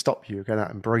letting it stop you. You're going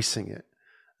out embracing it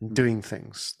and doing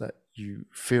things that you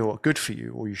feel are good for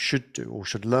you, or you should do, or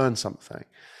should learn something,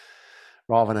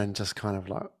 rather than just kind of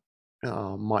like,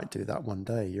 oh, I might do that one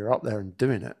day. You're up there and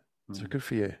doing it. So good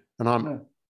for you. And I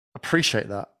appreciate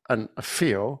that. And I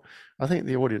think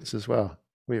the audience as well,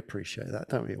 we appreciate that,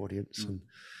 don't we, audience? And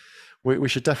we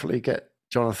should definitely get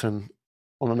Jonathan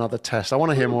on another test. I want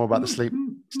to hear more about the sleep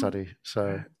study.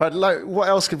 So, but like, what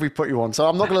else could we put you on? So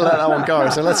I'm not going to let that one go.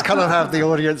 So let's kind of have the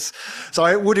audience. So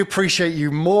I would appreciate you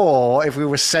more if we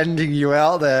were sending you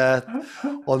out there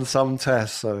on some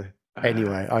tests. So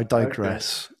anyway, I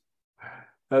digress. Okay.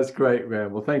 That's great,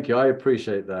 Graham. Well, thank you. I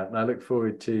appreciate that. And I look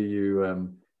forward to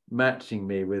you matching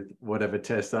me with whatever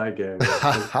test I go.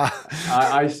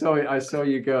 I saw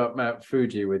you go up Mount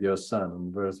Fuji with your son,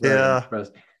 and was very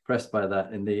impressed by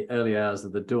that in the early hours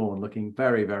of the dawn, looking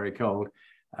very, very cold,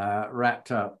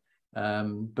 wrapped up.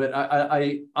 But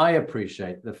I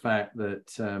appreciate the fact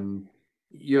that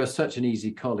you're such an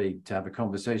easy colleague to have a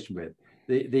conversation with.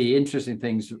 The interesting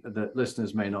things that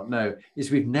listeners may not know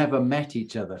is we've never met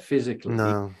each other physically.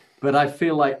 No. But I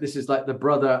feel like this is like the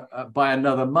brother by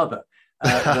another mother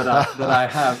that I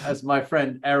have, as my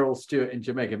friend Errol Stewart in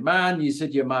Jamaica. Man, you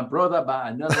said you're my brother by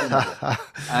another mother.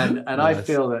 and nice. I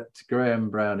feel that Graham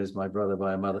Brown is my brother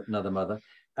by another mother.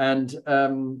 And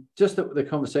just the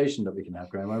conversation that we can have,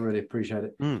 Graham, I really appreciate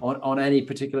it on any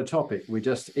particular topic. We're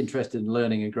just interested in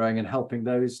learning and growing and helping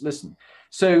those listen.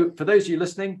 So for those of you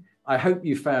listening, I hope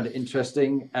you found it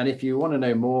interesting. And if you want to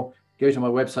know more, go to my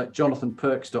website,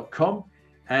 jonathanperks.com.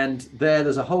 And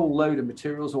there's a whole load of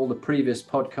materials, all the previous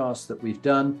podcasts that we've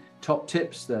done, top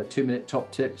tips, the 2-minute top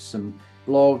tips, some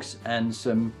blogs, and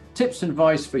some tips and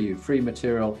advice for you, free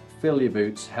material, fill your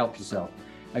boots, help yourself.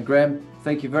 And Graham,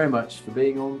 thank you very much for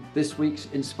being on this week's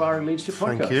Inspiring Leadership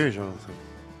Podcast. Thank you, Jonathan.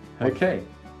 Okay,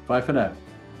 bye for now.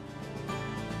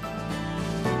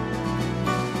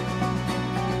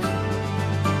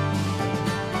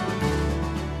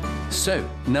 So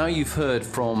now you've heard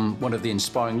from one of the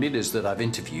inspiring leaders that I've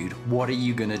interviewed, what are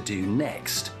you going to do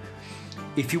next?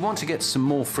 If you want to get some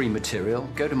more free material,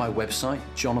 go to my website,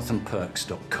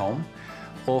 jonathanperks.com,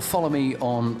 or follow me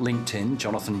on LinkedIn,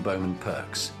 Jonathan Bowman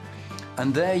Perks.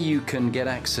 And there you can get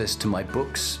access to my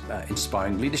books,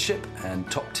 Inspiring Leadership and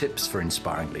Top Tips for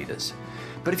Inspiring Leaders.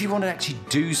 But if you want to actually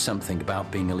do something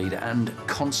about being a leader and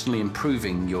constantly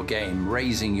improving your game,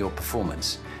 raising your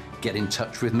performance, get in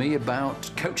touch with me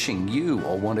about coaching you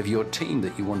or one of your team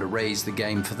that you want to raise the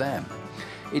game for them.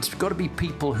 It's got to be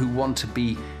people who want to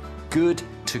be good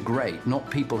to great, not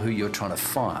people who you're trying to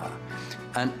fire.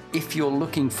 And if you're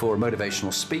looking for a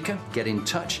motivational speaker, get in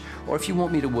touch. Or if you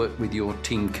want me to work with your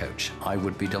team coach, I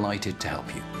would be delighted to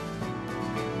help you.